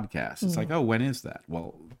doing a podcast, it's like, oh, when is that?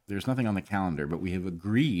 Well, there's nothing on the calendar, but we have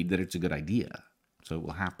agreed that it's a good idea, so it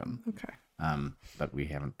will happen. Okay. But we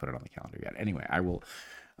haven't put it on the calendar yet. Anyway, I will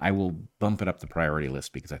bump it up the priority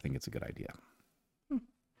list because I think it's a good idea.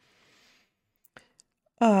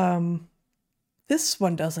 This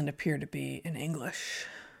one doesn't appear to be in English.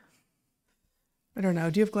 I don't know.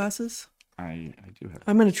 Do you have glasses? I do have.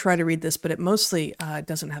 I'm going to try to read this, but it mostly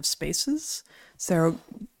doesn't have spaces. So,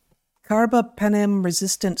 carbapenem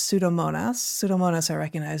resistant Pseudomonas. Pseudomonas I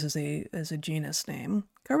recognize as a genus name.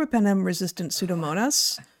 Carbapenem resistant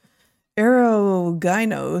Pseudomonas.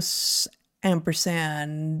 Aerogynos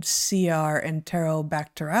ampersand CR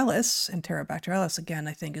Enterobacterialis. Enterobacterialis, again,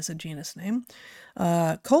 I think is a genus name.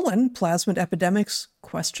 Plasmid epidemics,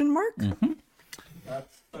 question mark? Mm-hmm.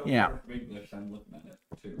 That's so English. I'm looking at it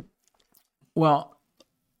too. Well,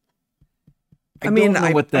 I mean,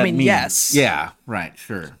 what that means. Yes. Yeah, right,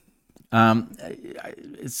 sure.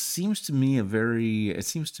 It seems to me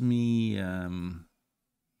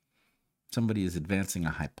somebody is advancing a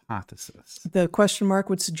hypothesis. The question mark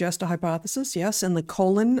would suggest a hypothesis, yes, and the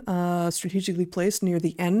colon, strategically placed near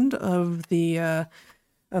the end of the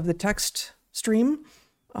text stream,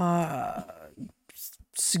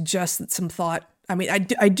 suggests that some thought. I mean,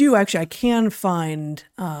 I do actually. I can find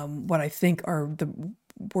what I think are the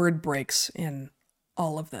word breaks in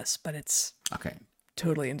all of this, but it's okay.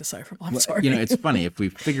 Totally indecipherable. I'm sorry. It's funny if we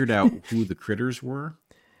figured out who the critters were.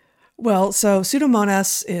 Well, so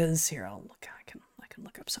Pseudomonas is here. I'll look. I can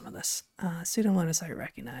look up some of this. Pseudomonas I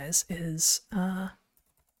recognize is a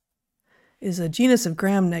genus of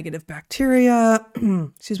gram-negative bacteria.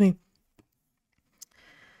 Excuse me.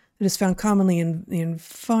 It is found commonly in the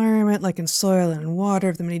environment, like in soil and in water.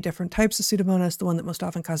 Of the many different types of Pseudomonas, the one that most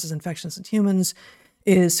often causes infections in humans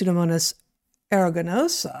is Pseudomonas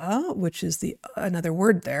aeruginosa, which is another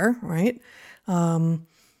word there, right?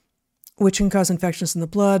 Which can cause infections in the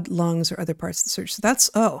blood, lungs, or other parts of the search. So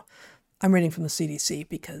that's, I'm reading from the CDC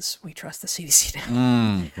because we trust the CDC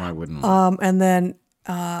now. Why wouldn't we? And then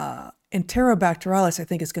Enterobacterialis, I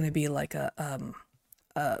think, is going to be like an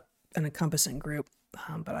encompassing group,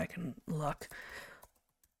 but I can look.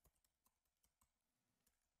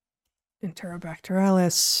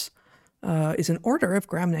 Enterobacterialis is an order of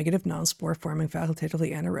gram-negative non-spore-forming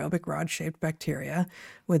facultatively anaerobic rod-shaped bacteria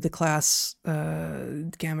with the class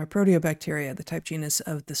Gamma proteobacteria. The type genus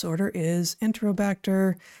of this order is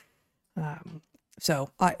Enterobacter. And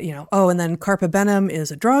then carbapenem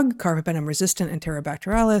is a drug, carbapenem-resistant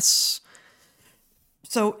Enterobacterialis.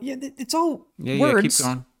 So yeah, it's all words. Yeah, keep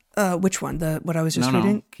going. Which one? What I was just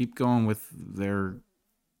reading? No, keep going with their.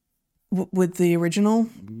 With the original?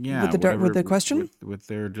 Yeah. With the question? With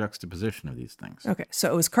their juxtaposition of these things. Okay,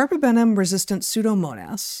 so it was carbapenem-resistant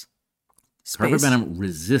Pseudomonas.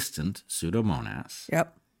 Carbapenem-resistant Pseudomonas.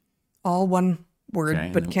 Yep. All one word,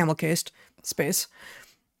 Okay. but camel-cased, space.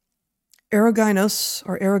 Aerogynos,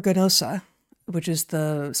 or aeruginosa, which is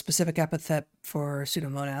the specific epithet for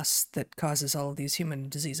Pseudomonas that causes all of these human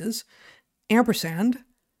diseases. Ampersand,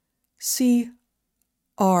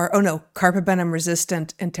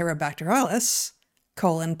 carbapenem-resistant Enterobacterialis,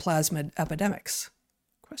 plasmid epidemics,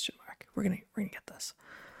 question mark. We're gonna get this.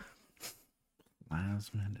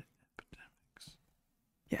 Plasmid epidemics.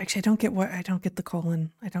 Yeah, actually, I don't get the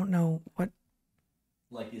colon. I don't know what.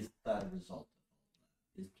 Like, is that a result?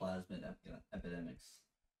 Is plasmid epidemics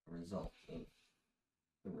a result of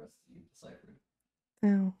the rest you deciphered?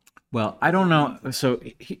 Oh. Well, I don't know. So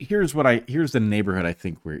here's the neighborhood I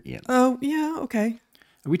think we're in. Oh, yeah, okay.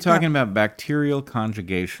 Are we talking about bacterial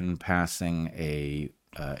conjugation passing a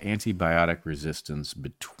antibiotic resistance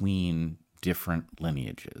between different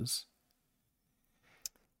lineages,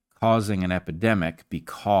 causing an epidemic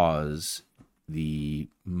because the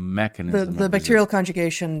mechanism The bacterial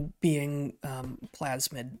conjugation being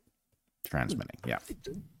plasmid. transmitting? Yeah.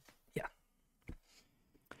 Yeah.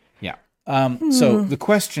 Yeah. So the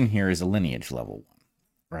question here is a lineage level one,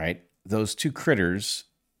 right? Those two critters,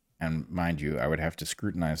 and mind you, I would have to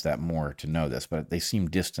scrutinize that more to know this, but they seem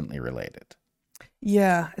distantly related.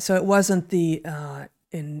 Yeah, so it wasn't the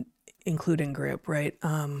including group, right?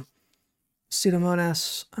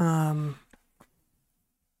 Pseudomonas,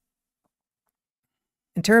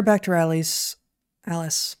 Enterobacterialis,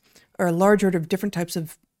 Alice, are a large order of different types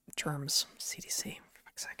of germs, CDC, for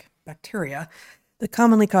fuck's sake, bacteria, that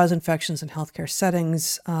commonly cause infections in healthcare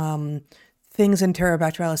settings. Things in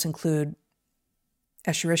Enterobacterialis include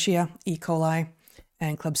Escherichia, E. coli,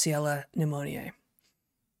 and Klebsiella pneumoniae.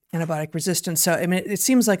 Antibiotic resistance. So, I mean, it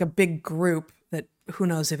seems like a big group that who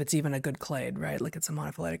knows if it's even a good clade, right? Like it's a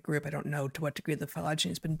monophyletic group. I don't know to what degree the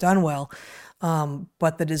phylogeny has been done well,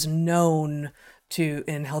 but that is known to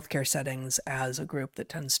in healthcare settings as a group that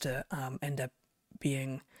tends to end up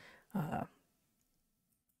being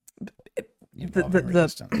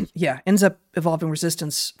ends up evolving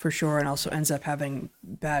resistance for sure, and also ends up having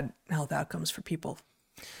bad health outcomes for people.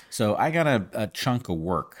 So I got a chunk of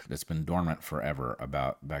work that's been dormant forever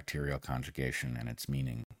about bacterial conjugation and its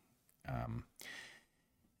meaning.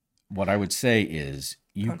 What I would say is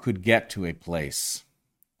you could get to a place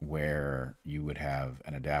where you would have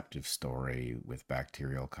an adaptive story with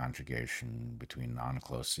bacterial conjugation between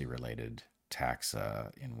non-closely related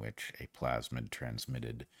taxa in which a plasmid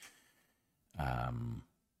transmitted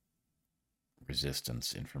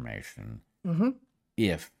resistance information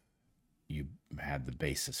if you had the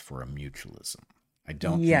basis for a mutualism. I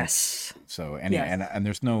don't Yes. think so. And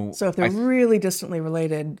there's no. So if they're really distantly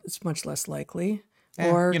related, it's much less likely,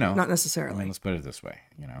 or not necessarily. I mean, let's put it this way: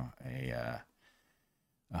 a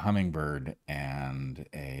hummingbird and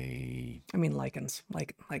a. I mean, lichens.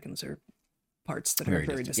 Lichens are parts that are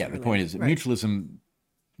very distant. Yeah, the point is mutualism.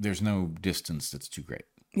 There's no distance that's too great.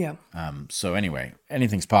 Yeah. So anyway,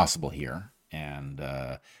 anything's possible here, and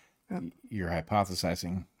you're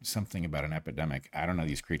hypothesizing something about an epidemic. I don't know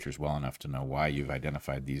these creatures well enough to know why you've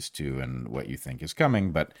identified these two and what you think is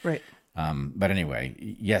coming, but but anyway,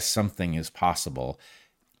 yes, something is possible.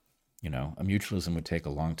 A mutualism would take a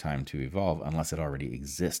long time to evolve unless it already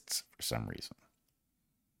exists for some reason,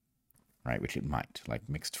 right? Which it might, like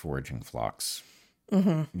mixed foraging flocks.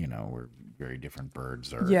 Where very different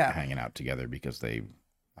birds are hanging out together because they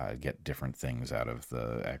get different things out of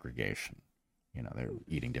the aggregation. They're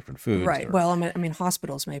eating different foods. Right. Well, I mean,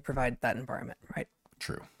 hospitals may provide that environment, right?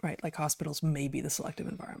 True. Right. Like hospitals may be the selective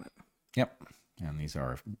environment. Yep. And these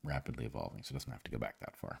are rapidly evolving, so it doesn't have to go back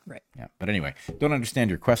that far. Right. Yeah. But anyway, don't understand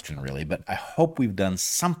your question really, but I hope we've done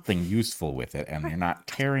something useful with it and you're not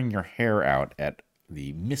tearing your hair out at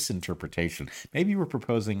the misinterpretation. Maybe you were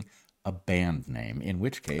proposing a band name, in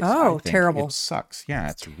which case I think terrible. It sucks. Yeah,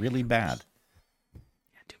 it's really bad.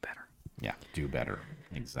 Yeah, do better. Yeah, do better.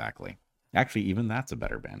 Exactly. Actually, even that's a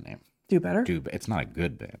better band name. Do better? It's not a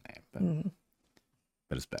good band name,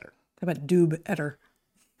 but it's better. How about do better?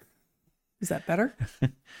 Is that better?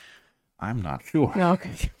 I'm not sure. No,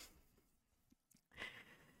 okay.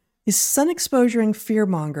 Is sun exposure and fear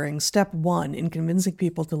mongering step one in convincing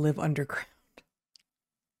people to live underground?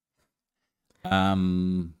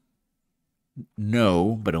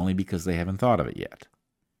 No, but only because they haven't thought of it yet.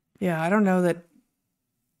 Yeah, I don't know that.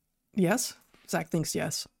 Yes? Zach thinks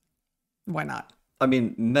yes. Why not? I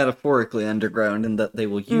mean, metaphorically underground, in that they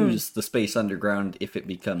will use the space underground if it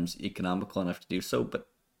becomes economical enough to do so, but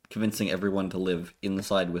convincing everyone to live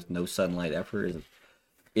inside with no sunlight ever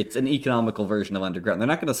it's an economical version of underground. They're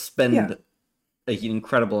not going to spend an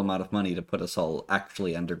incredible amount of money to put us all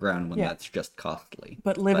actually underground when that's just costly.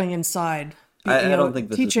 But living inside... I don't think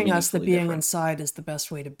this teaching is us that being different. inside is the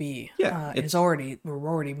best way to be. Yeah, we're already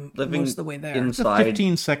living most of the way there. Inside. It's a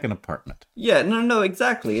 15-second apartment. Yeah, no,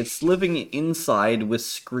 exactly. It's living inside with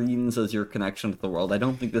screens as your connection to the world. I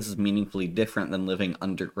don't think this is meaningfully different than living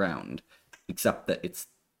underground, except that it's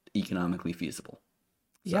economically feasible.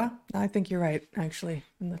 Yeah, I think you're right. Actually,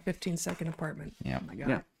 in the 15-second apartment. Yeah. Oh my god.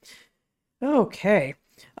 Yeah. Okay.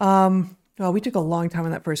 Well, we took a long time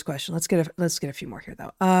on that first question. Let's get a few more here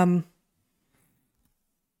though.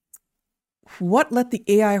 What let the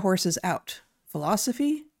AI horses out?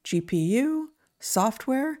 Philosophy, GPU,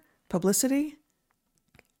 software, publicity?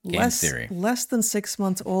 Game theory. Less than 6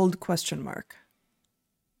 months old, question mark.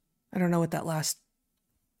 I don't know what that last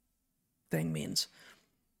thing means.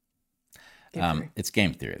 Game theory. It's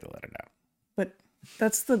game theory that let it out. But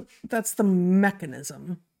that's the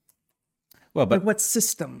mechanism. Well, but like what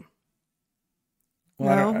system?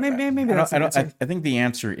 well, No, maybe that's an answer. I think the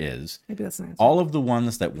answer is Maybe that's an answer. all of the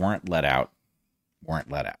ones that weren't let out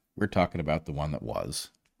weren't let out. We're talking about the one that was,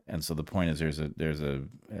 and so the point is there's a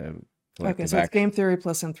Okay, so it's game theory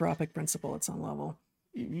plus anthropic principle at some level.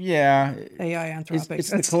 yeah. AI anthropic. It's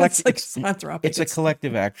the collective. It's anthropic. It's a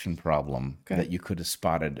collective action problem Okay. that you could have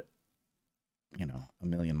spotted, a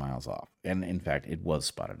million miles off. And in fact, it was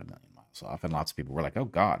spotted a million miles off. And lots of people were like, "Oh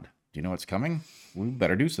God, do you know what's coming? We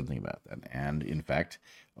better do something about that." And in fact,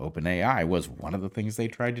 OpenAI was one of the things they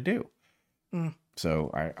tried to do. Mm.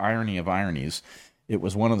 So, irony of ironies, it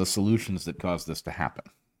was one of the solutions that caused this to happen.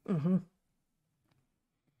 Mm-hmm.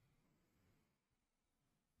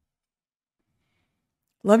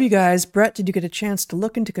 Love you guys. Bret, did you get a chance to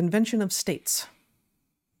look into Convention of States?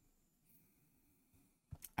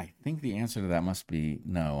 I think the answer to that must be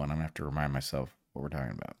no, and I'm going to have to remind myself what we're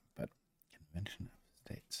talking about. But Convention of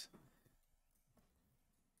States.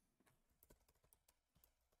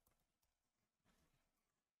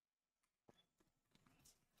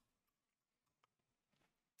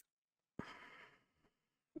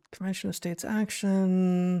 Convention of States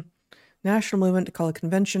Action. National movement to call a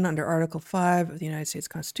convention under Article 5 of the United States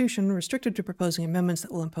Constitution, restricted to proposing amendments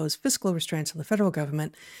that will impose fiscal restraints on the federal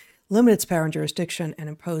government, limit its power and jurisdiction, and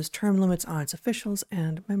impose term limits on its officials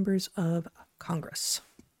and members of Congress.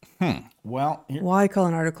 Well, Why call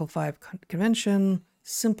an Article 5 convention?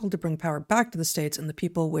 Simple to bring power back to the states and the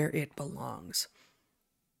people where it belongs.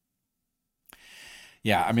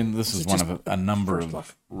 yeah, I mean, this is one of a number first of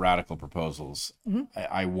bluff. radical proposals. Mhm.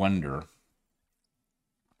 I wonder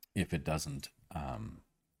if it doesn't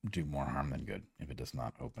do more harm than good, if it does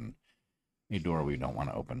not open a door we don't want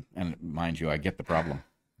to open. And mind you, I get the problem,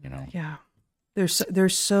 Yeah.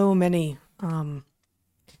 There's so many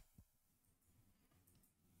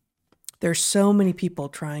there's so many people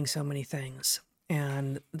trying so many things,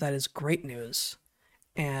 and that is great news.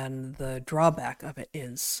 And the drawback of it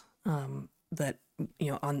is that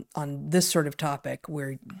on this sort of topic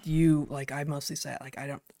where you I mostly say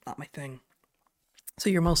not my thing. So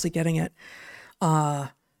you're mostly getting it.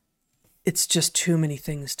 It's just too many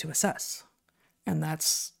things to assess, and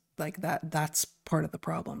that's that's part of the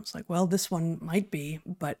problem. It's well, this one might be,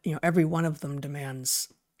 but every one of them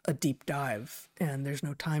demands a deep dive, and there's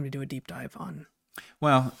no time to do a deep dive on.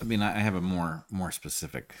 Well, I mean, I have a more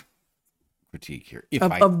specific critique here.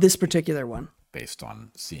 Of this particular one. Based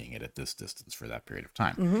on seeing it at this distance for that period of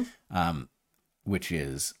time, which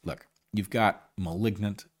is, look, you've got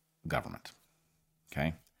malignant government,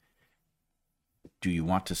 okay? Do you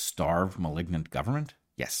want to starve malignant government?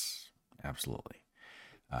 Yes, absolutely.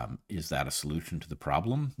 Is that a solution to the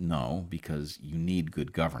problem? No, because you need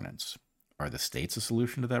good governance. Are the states a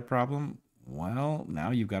solution to that problem? Well, now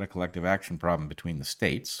you've got a collective action problem between the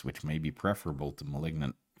states, which may be preferable to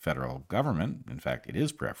malignant federal government. In fact, it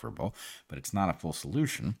is preferable, but it's not a full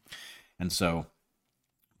solution. And so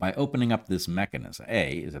by opening up this mechanism,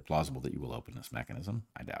 A, is it plausible that you will open this mechanism?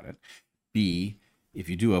 I doubt it. B, if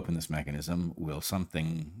you do open this mechanism, will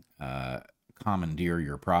something commandeer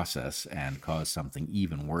your process and cause something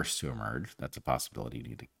even worse to emerge? That's a possibility you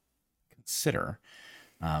need to consider.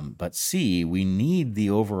 But C, we need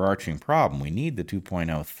the overarching problem. We need the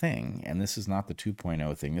 2.0 thing, and this is not the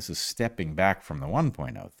 2.0 thing. This is stepping back from the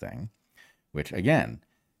 1.0 thing, which, again,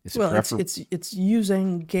 is it's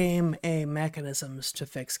using game A mechanisms to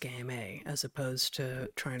fix game A, as opposed to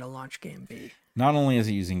trying to launch game B. Not only is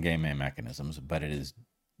it using game A mechanisms, but it is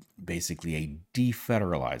basically a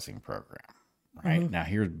defederalizing program, right? Now,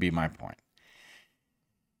 here would be my point.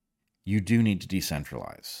 You do need to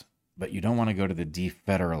decentralize, but you don't want to go to the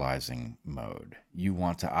defederalizing mode. You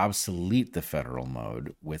want to obsolete the federal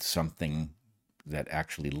mode with something that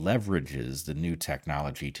actually leverages the new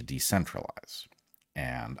technology to decentralize.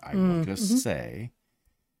 And I will just say,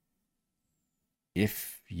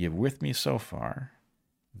 if you're with me so far,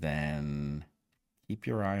 then keep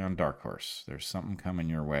your eye on DarkHorse. There's something coming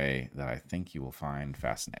your way that I think you will find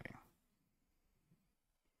fascinating.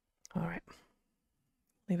 All right.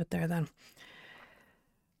 Leave it there then.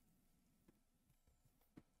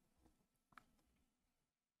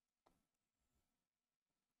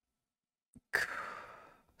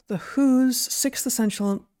 The WHO's Sixth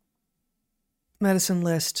Essential Medicine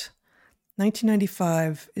list,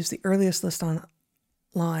 1995, is the earliest list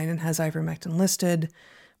online and has ivermectin listed,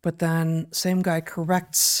 but then same guy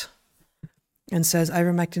corrects and says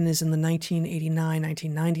ivermectin is in the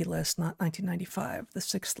 1989-1990 list, not 1995, the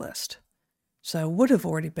 6th list. So would have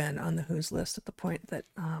already been on the WHO's list at the point that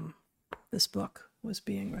this book was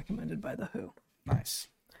being recommended by the WHO. Nice.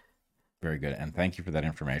 Very good. And thank you for that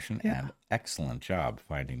information. Yeah. And excellent job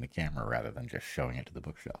finding the camera rather than just showing it to the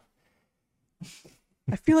bookshelf.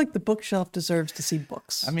 I feel like the bookshelf deserves to see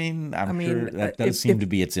books. I mean, I'm sure that does seem to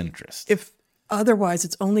be its interest. If otherwise,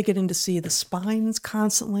 it's only getting to see the spines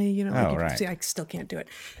constantly. You know, Oh, right. see, I still can't do it.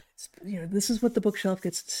 You know, this is what the bookshelf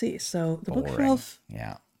gets to see. So the Boring. bookshelf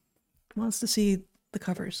Yeah, wants to see the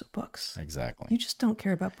covers of books. exactly. You just don't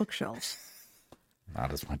care about bookshelves.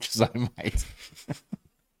 Not as much as I might.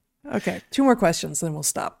 Okay, 2 more questions, then we'll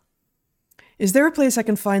stop. Is there a place I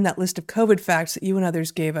can find that list of COVID facts that you and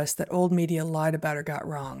others gave us that old media lied about or got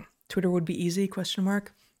wrong? Twitter would be easy, question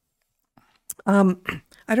mark. I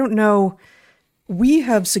don't know. We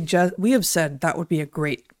have said that would be a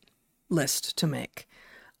great list to make.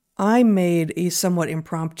 I made a somewhat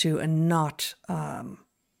impromptu and not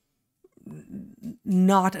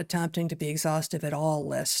attempting to be exhaustive at all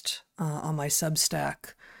list on my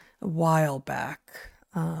Substack a while back,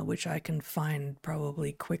 which I can find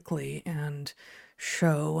probably quickly and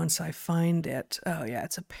show once I find it. Oh yeah,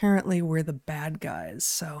 it's apparently we're the bad guys.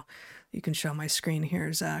 So you can show my screen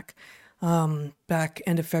here, Zach. Back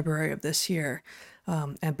end of February of this year.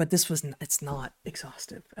 But it's not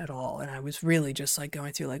exhaustive at all. And I was really just like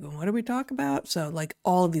going through like, well, what do we talk about? So like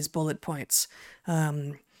all of these bullet points,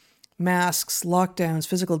 masks, lockdowns,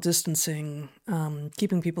 physical distancing,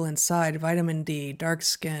 keeping people inside, vitamin D, dark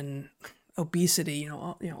skin, obesity,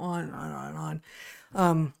 on and on and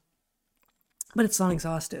on. But it's not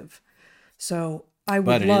exhaustive. So I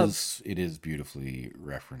would love. It is beautifully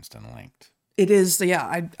referenced and linked. It is,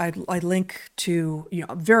 yeah. I link to,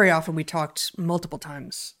 very often we talked multiple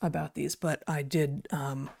times about these, but I did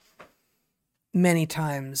many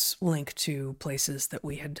times link to places that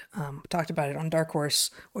we had talked about it on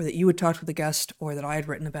DarkHorse, or that you had talked with a guest, or that I had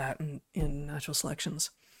written about in Natural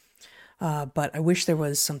Selections. But I wish there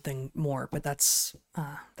was something more. But that's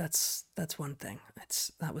one thing.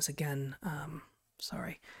 That was again, on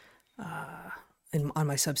my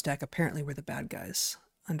Substack. Apparently, we're the bad guys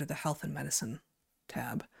under the health and medicine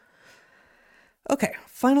tab. Okay,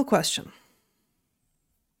 final question.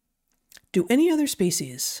 Do any other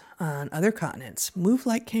species on other continents move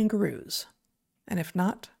like kangaroos? And if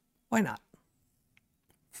not, why not?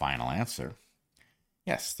 Final answer.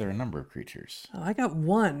 Yes, there are a number of creatures. Oh, I got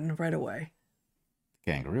one right away.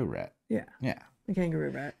 Kangaroo rat. Yeah, Yeah. the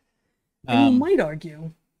kangaroo rat. And you might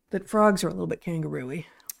argue that frogs are a little bit kangaroo-y.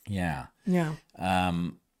 Yeah. Yeah.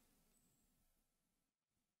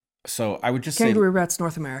 So I would just Kangaroo say rat's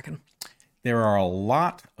North American. there are a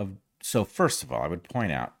lot of. So first of all, I would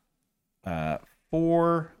point out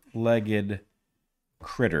 4-legged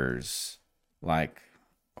critters like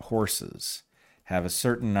horses have a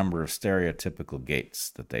certain number of stereotypical gaits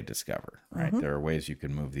that they discover. Right, there are ways you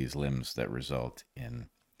can move these limbs that result in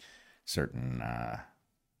certain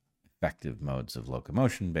effective modes of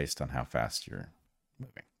locomotion based on how fast you're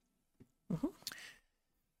moving.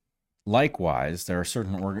 Likewise, there are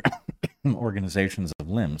certain organizations of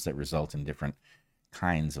limbs that result in different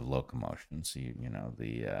kinds of locomotion. So,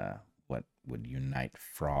 the what would unite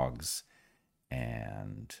frogs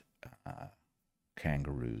and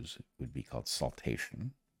kangaroos would be called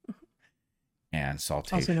saltation. And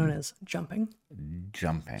saltation, Also known as jumping.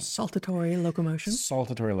 Saltatory locomotion.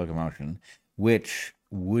 Saltatory locomotion, which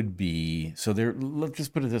would be, so there, let's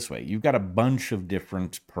just put it this way. You've got a bunch of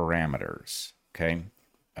different parameters, okay?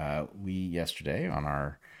 We yesterday on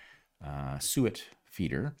our suet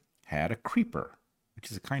feeder had a creeper, which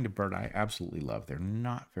is a kind of bird I absolutely love. They're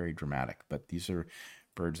not very dramatic, but these are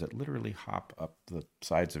birds that literally hop up the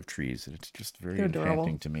sides of trees. And it's just very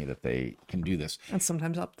enchanting to me that they can do this. And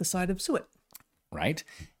sometimes up the side of suet. Right.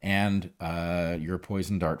 And your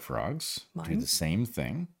poison dart frogs do the same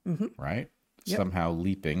thing, right? Yep. Somehow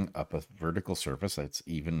leaping up a vertical surface. It's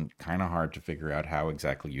even kind of hard to figure out how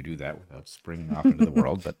exactly you do that without springing off into the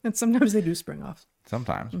world. But and sometimes they do spring off.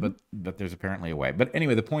 Sometimes, but there's apparently a way. But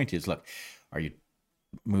anyway, the point is, look, are you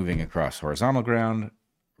moving across horizontal ground,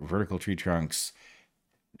 vertical tree trunks,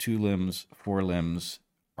 2 limbs, 4 limbs?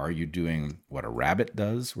 Are you doing what a rabbit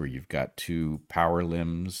does, where you've got 2 power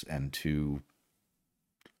limbs and 2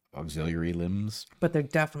 auxiliary limbs? But they're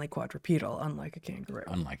definitely quadrupedal, unlike a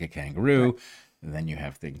kangaroo. Right. And then you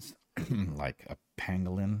have things like a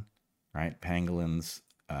pangolin, right? Pangolins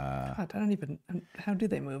God, I don't even. How do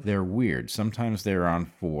they move? They're weird. Sometimes they're on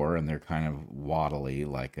four and they're kind of waddly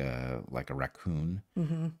like a raccoon,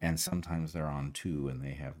 and sometimes they're on two and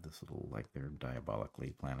they have this little, like, they're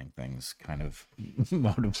diabolically planning things kind of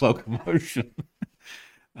mode of locomotion.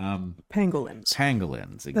 Pangolins.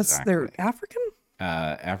 Pangolins, exactly. That's they're African.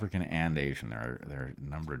 African and Asian. There are a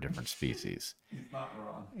number of different species. Not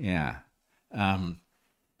wrong. Yeah.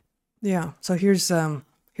 Yeah. So here's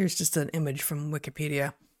just an image from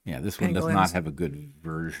Wikipedia. Yeah, this one does Pangolins. not have a good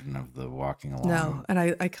version of the walking along. No, and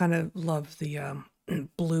I kind of love the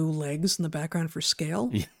blue legs in the background for scale.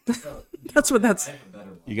 Yeah. That's what that's.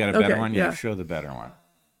 You got a better Okay, one? yeah. Show the better one.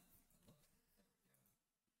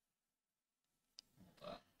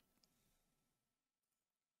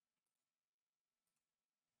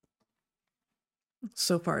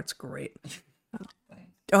 So far, it's great.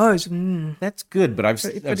 Oh, That's good, but I've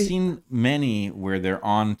But he- seen many where they're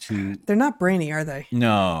on to. they're not brainy, are they?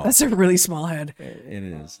 No, That's a really small head. it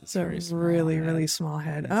is. It's It's a very small. really small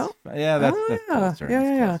head. Oh, Yeah, that's Oh, yeah. closer. Yeah,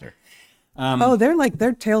 That's yeah. closer. oh, they're like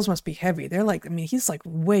their tails must be heavy. They're like, I mean, he's like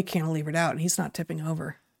way cantilevered out, and he's not tipping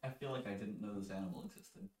over. I feel like I didn't know this animal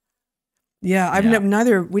existed. Yeah, I've Yeah.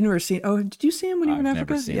 we've never seen. Oh, did you see him when you were in I've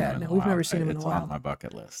Africa? never seen Yeah, him in no, a we've while. never seen him in a It's while. on my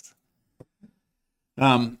bucket list.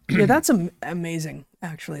 Yeah, that's amazing.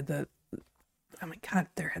 Actually, I mean, God,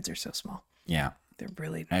 their heads are so small. Yeah, They're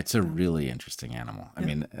really, it's a really interesting animal. I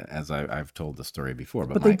mean, as I've told the story before,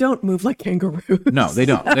 but they don't move like kangaroos. No, they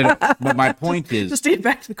don't. They don't. But my point is, Just to get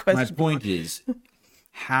back to the my question. point is,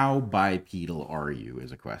 how bipedal are you?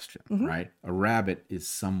 Is a question, Mm-hmm. right? A rabbit is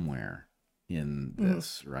somewhere in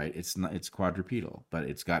this, right? It's not. It's quadrupedal, but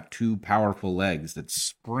it's got two powerful legs that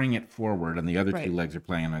spring it forward, and the other Right. two legs are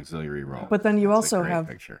playing an auxiliary role. But then you That's a also great have.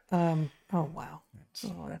 picture. Oh wow.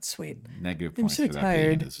 Oh, that's sweet. Negative I'm points so for that being in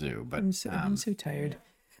tired. the zoo, but I'm so tired.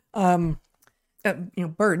 Birds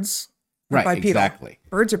are Right, bipedal. exactly.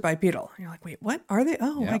 Birds are bipedal. And you're like, wait, what are they?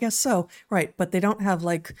 Oh, I Yep. guess so. Right, but they don't have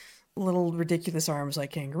like little ridiculous arms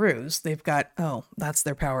like kangaroos. They've got that's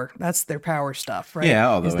their power. That's their power stuff, right? yeah,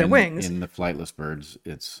 although is their in, wings. in the flightless birds,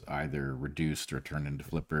 it's either reduced or turned into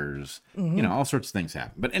flippers. Mm-hmm. You know, all sorts of things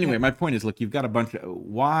happen. But anyway, my point is, look, you've got a bunch of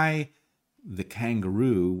why the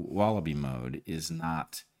kangaroo wallaby mode is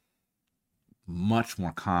not much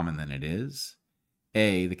more common than it is.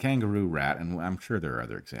 The kangaroo rat, and I'm sure there are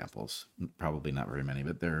other examples, probably not very many,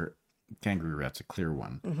 but kangaroo rat's a clear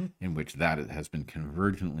one in which that has been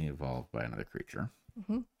convergently evolved by another creature.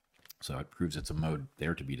 So it proves it's a mode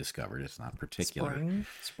there to be discovered. It's not particular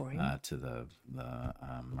Spring. to the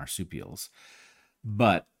marsupials.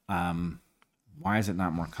 But why is it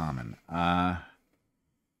not more common?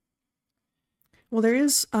 Well, there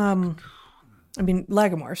is,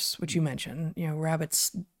 lagomorphs, which you mentioned,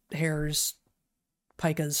 rabbits, hares,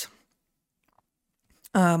 pikas,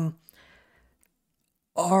 are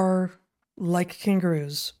like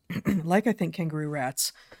kangaroos, like I think kangaroo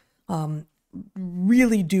rats,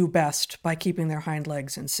 really do best by keeping their hind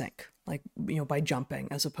legs in sync, like, by jumping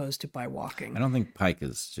as opposed to by walking. I don't think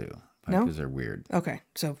pikas do. No? Pikas are weird. Okay,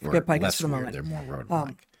 so Or forget pikas less for the weird. moment. They're more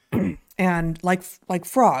rodent-like. And like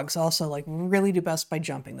frogs also like really do best by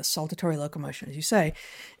jumping, the saltatory locomotion, as you say.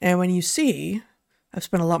 And when you see, I've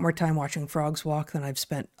spent a lot more time watching frogs walk than I've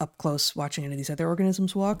spent up close watching any of these other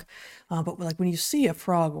organisms walk. But like when you see a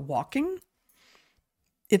frog walking,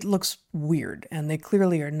 it looks weird, and they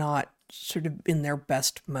clearly are not sort of in their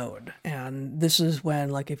best mode. And this is when,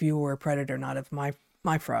 like, if you were a predator, not of my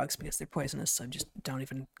frogs, because they're poisonous, so just don't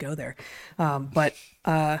even go there. But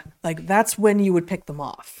like that's when you would pick them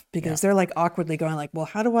off, because they're like awkwardly going like, well,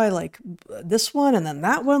 how do I like this one and then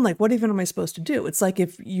that one? Like, what even am I supposed to do? It's like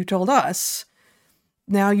if you told us,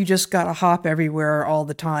 now you just got to hop everywhere all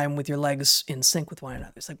the time with your legs in sync with one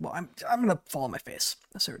another. It's like, well, I'm going to fall on my face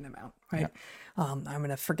a certain amount, right? I'm going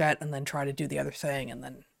to forget and then try to do the other thing. And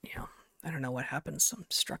then, I don't know what happens. I'm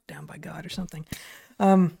struck down by God or something.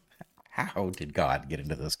 How did God get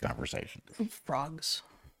into this conversation? Frogs.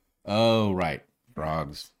 Oh, right.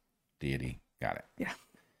 Frogs, deity. Got it. Yeah.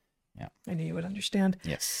 Yeah. I knew you would understand.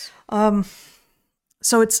 Yes.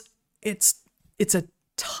 So it's a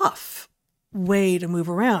tough way to move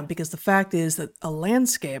around, because the fact is that a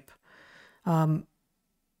landscape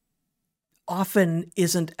often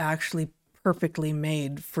isn't actually perfectly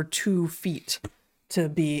made for 2 feet to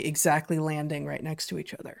be exactly landing right next to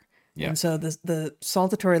each other. Yeah. And so the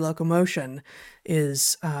saltatory locomotion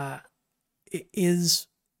is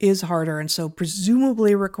harder, and so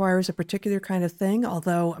presumably requires a particular kind of thing.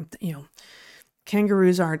 Although,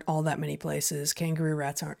 kangaroos aren't all that many places. Kangaroo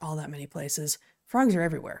rats aren't all that many places. Frogs are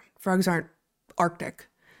everywhere. Frogs aren't Arctic,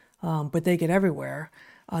 but they get everywhere.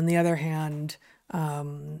 On the other hand,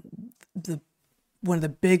 One of the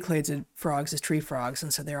big clades frogs is tree frogs,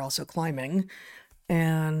 and so they're also climbing.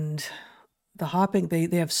 And the hopping, they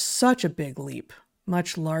have such a big leap,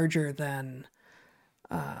 much larger than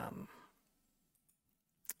a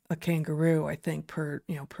kangaroo, I think, per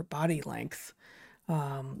body length,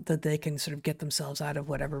 that they can sort of get themselves out of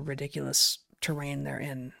whatever ridiculous terrain they're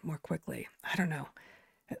in more quickly. I don't know.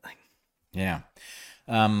 Yeah.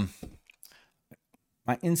 My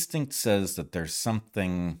instinct says that there's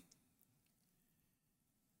something.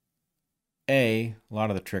 A lot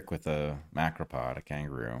of the trick with a macropod, a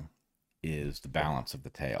kangaroo, is the balance of the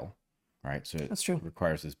tail, right? So That's true. It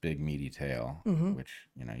requires this big meaty tail, Mhm. which,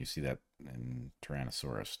 you see that in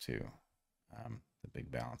Tyrannosaurus too, the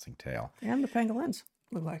big balancing tail. And the pangolins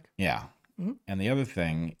look like. Yeah. Mhm. And the other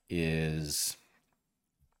thing is,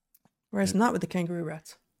 Whereas not with the kangaroo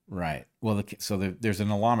rats. right. Well, there's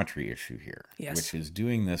an allometry issue here, Yes. which is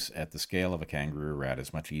doing this at the scale of a kangaroo rat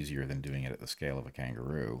is much easier than doing it at the scale of a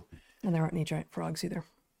kangaroo. And there aren't any giant frogs either.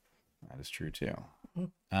 That is true too.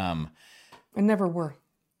 And never were.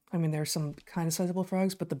 I mean, there's some kind of sizable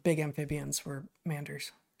frogs, but the big amphibians were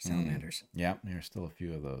manders, salamanders. Yeah, there's still a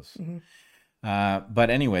few of those. Mm-hmm. But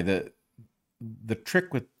anyway, the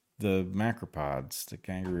trick with the macropods, the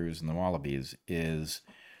kangaroos and the wallabies, is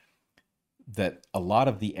that a lot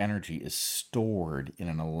of the energy is stored in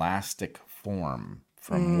an elastic form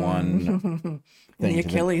from one In thing the to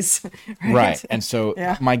Achilles. right. And so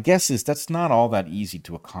Yeah. my guess is that's not all that easy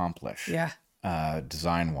to accomplish. Yeah.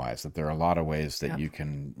 Design-wise, that there are a lot of ways that Yeah. you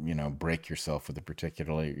can, break yourself with a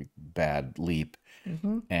particularly bad leap.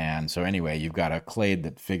 Mm-hmm. And so anyway, you've got a clade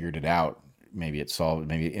that figured it out. Maybe it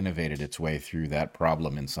innovated its way through that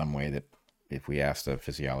problem in some way that if we asked a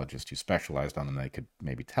physiologist who specialized on them, they could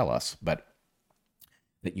maybe tell us. But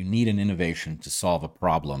that you need an innovation to solve a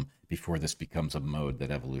problem before this becomes a mode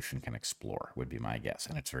that evolution can explore, would be my guess.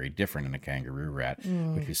 And it's very different in a kangaroo rat,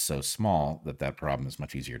 which is so small that problem is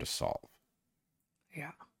much easier to solve.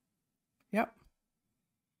 Yeah. Yep.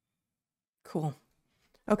 Cool.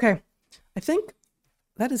 Okay. I think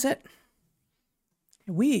that is it.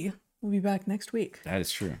 We will be back next week That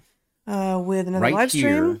is true. with another Right live stream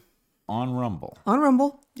here on Rumble. on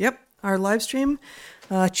Rumble. Yep. Our live stream.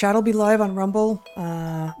 Chat will be live on Rumble,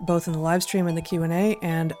 both in the live stream and the Q&A.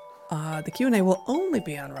 And the Q&A will only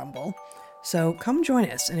be on Rumble. So come join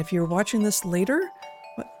us. And if you're watching this later,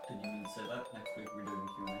 Did you mean to say that next week we're doing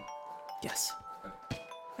Q&A? yes,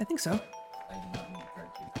 I think so. I did not mean to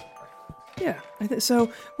correct you. Yeah, I think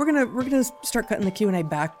so. We're gonna start cutting the Q&A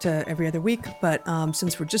back to every other week, but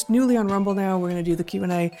since we're just newly on Rumble now, we're gonna do the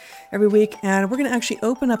Q&A every week, and we're gonna actually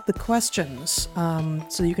open up the questions,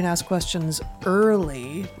 so you can ask questions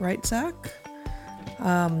early, right, Zach?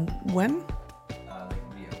 When? They can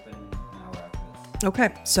be open an hour after this. Okay,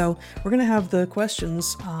 so we're going to have the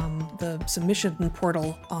questions, the submission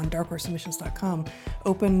portal on darkhorse-submissions.com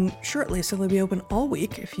open shortly. So they'll be open all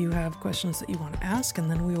week if you have questions that you want to ask, and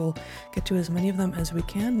then we will get to as many of them as we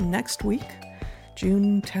can next week.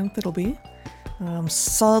 June 10th it'll be.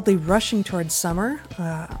 Solidly rushing towards summer.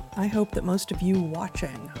 I hope that most of you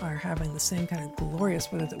watching are having the same kind of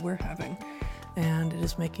glorious weather that we're having, and it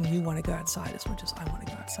is making you want to go outside as much as I want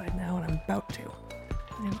to go outside now, and I'm about to.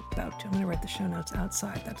 I'm going to write the show notes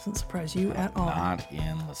outside. That doesn't surprise you at all. Not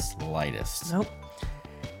in the slightest. Nope.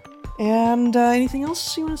 And anything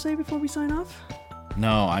else you want to say before we sign off?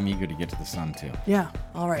 No, I'm eager to get to the sun too. Yeah.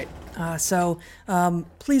 All right. So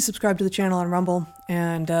please subscribe to the channel on Rumble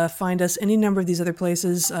and find us any number of these other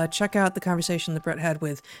places. Check out the conversation that Bret had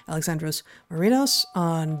with Alexandros Marinos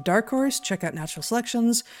on DarkHorse. Check out Natural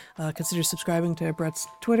Selections. Consider subscribing to Bret's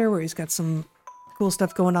Twitter, where he's got some cool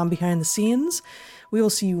stuff going on behind the scenes. We will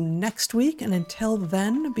see you next week, and until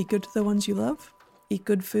then, be good to the ones you love, eat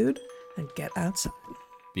good food, and get outside.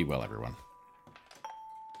 Be well, everyone.